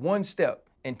take one step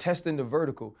and test in the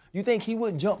vertical, you think he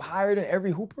wouldn't jump higher than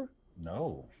every hooper?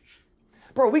 No.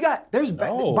 Bro,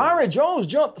 Byron Jones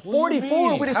jumped What do you 44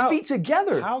 mean? with his feet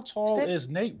together. How tall is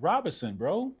Nate Robinson,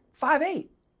 bro? 5'8".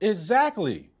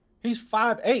 Exactly. He's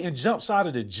 5'8" and jumps out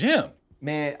of the gym.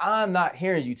 Man, I'm not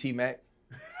hearing you, T-Mac.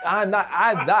 I'm not.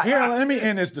 Here, let me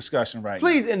end this discussion right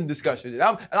Please end the discussion.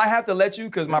 And I have to let you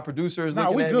because my producer is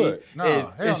now. looking We at good. me.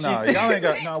 No, hell no. Y'all ain't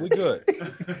got, no, we good.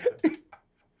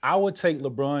 I would take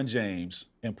LeBron James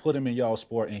and put him in y'all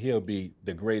sport and he'll be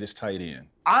the greatest tight end.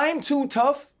 I'm too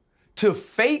tough to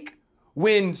fake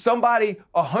when somebody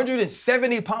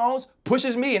 170 pounds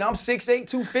pushes me and I'm 6'8",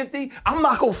 250. I'm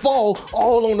not gonna fall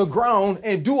all on the ground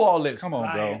and do all this. Come on,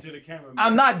 bro.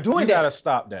 I'm not doing You that. gotta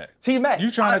stop that. T-Mac.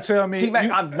 You trying to tell me? T-Mac,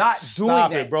 I'm not doing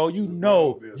Stop that. it, bro. You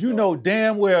know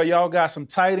damn well y'all got some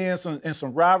tight ends and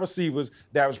some wide receivers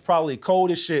that was probably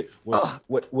cold as shit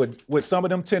with some of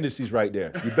them tendencies right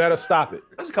there. You better stop it.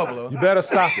 There's a couple of them. You better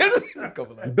stop it.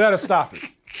 You better stop it.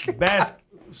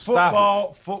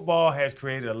 Football has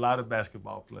created a lot of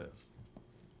basketball players.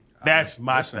 That's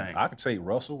my thing. I could take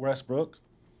Russell Westbrook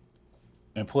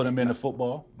and put him into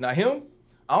football. Now him,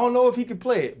 I don't know if he can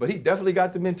play it, but he definitely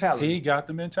got the mentality. He got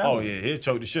the mentality. Oh yeah, he'll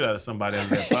choke the shit out of somebody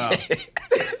under that foul.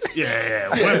 yeah.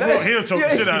 Westbrook, he'll choke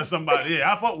the shit out of somebody.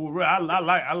 Yeah, I fuck with. I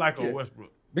like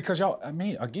Westbrook. Because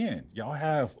y'all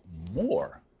have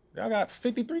more. Y'all got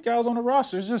 53 guys on the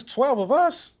roster. It's just 12 of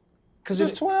us. Because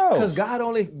just 12. Because God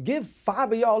only give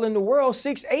 5 of y'all in the world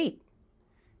 6'8".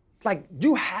 Like,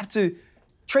 you have to,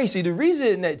 Tracy, the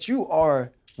reason that you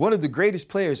are one of the greatest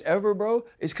players ever, bro,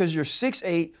 is because you're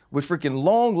 6'8" with freaking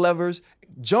long levers,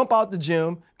 jump out the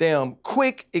gym, damn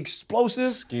quick,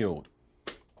 explosive. Skilled.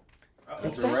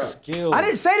 That's a wrap. Skilled. I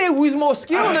didn't say they was more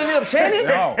skilled than them, Channing.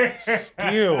 No,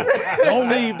 skilled. Don't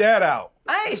leave that out.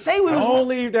 I ain't say we was Don't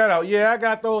leave that out. Yeah, I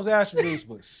got those attributes,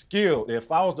 but skilled.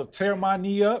 If I was to tear my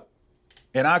knee up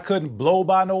and I couldn't blow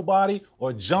by nobody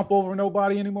or jump over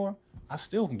nobody anymore, I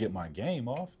still can get my game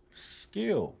off.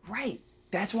 Skilled. Right.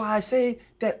 That's why I say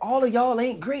that all of y'all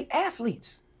ain't great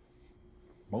athletes.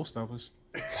 Most of us.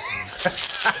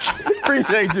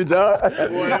 Appreciate you, dog.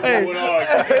 Appreciate you,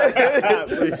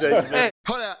 man.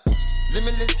 Hold up,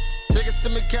 limitless. Niggas to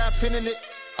me, got pinning it.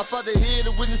 I fought the head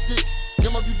to witness it.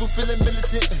 Got my people feeling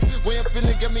militant. Way I'm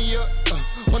feeling got me up.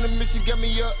 On the mission got me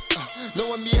up.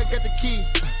 Knowing me, I got the key.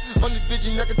 Only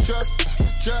vision I can trust.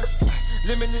 Trust.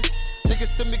 Limitless.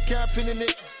 Niggas tell me can't pin in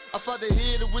it. I fought the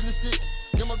head to witness it.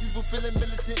 Got my people feeling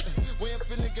militant. Way I'm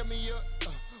feeling got me up.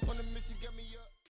 On the mission.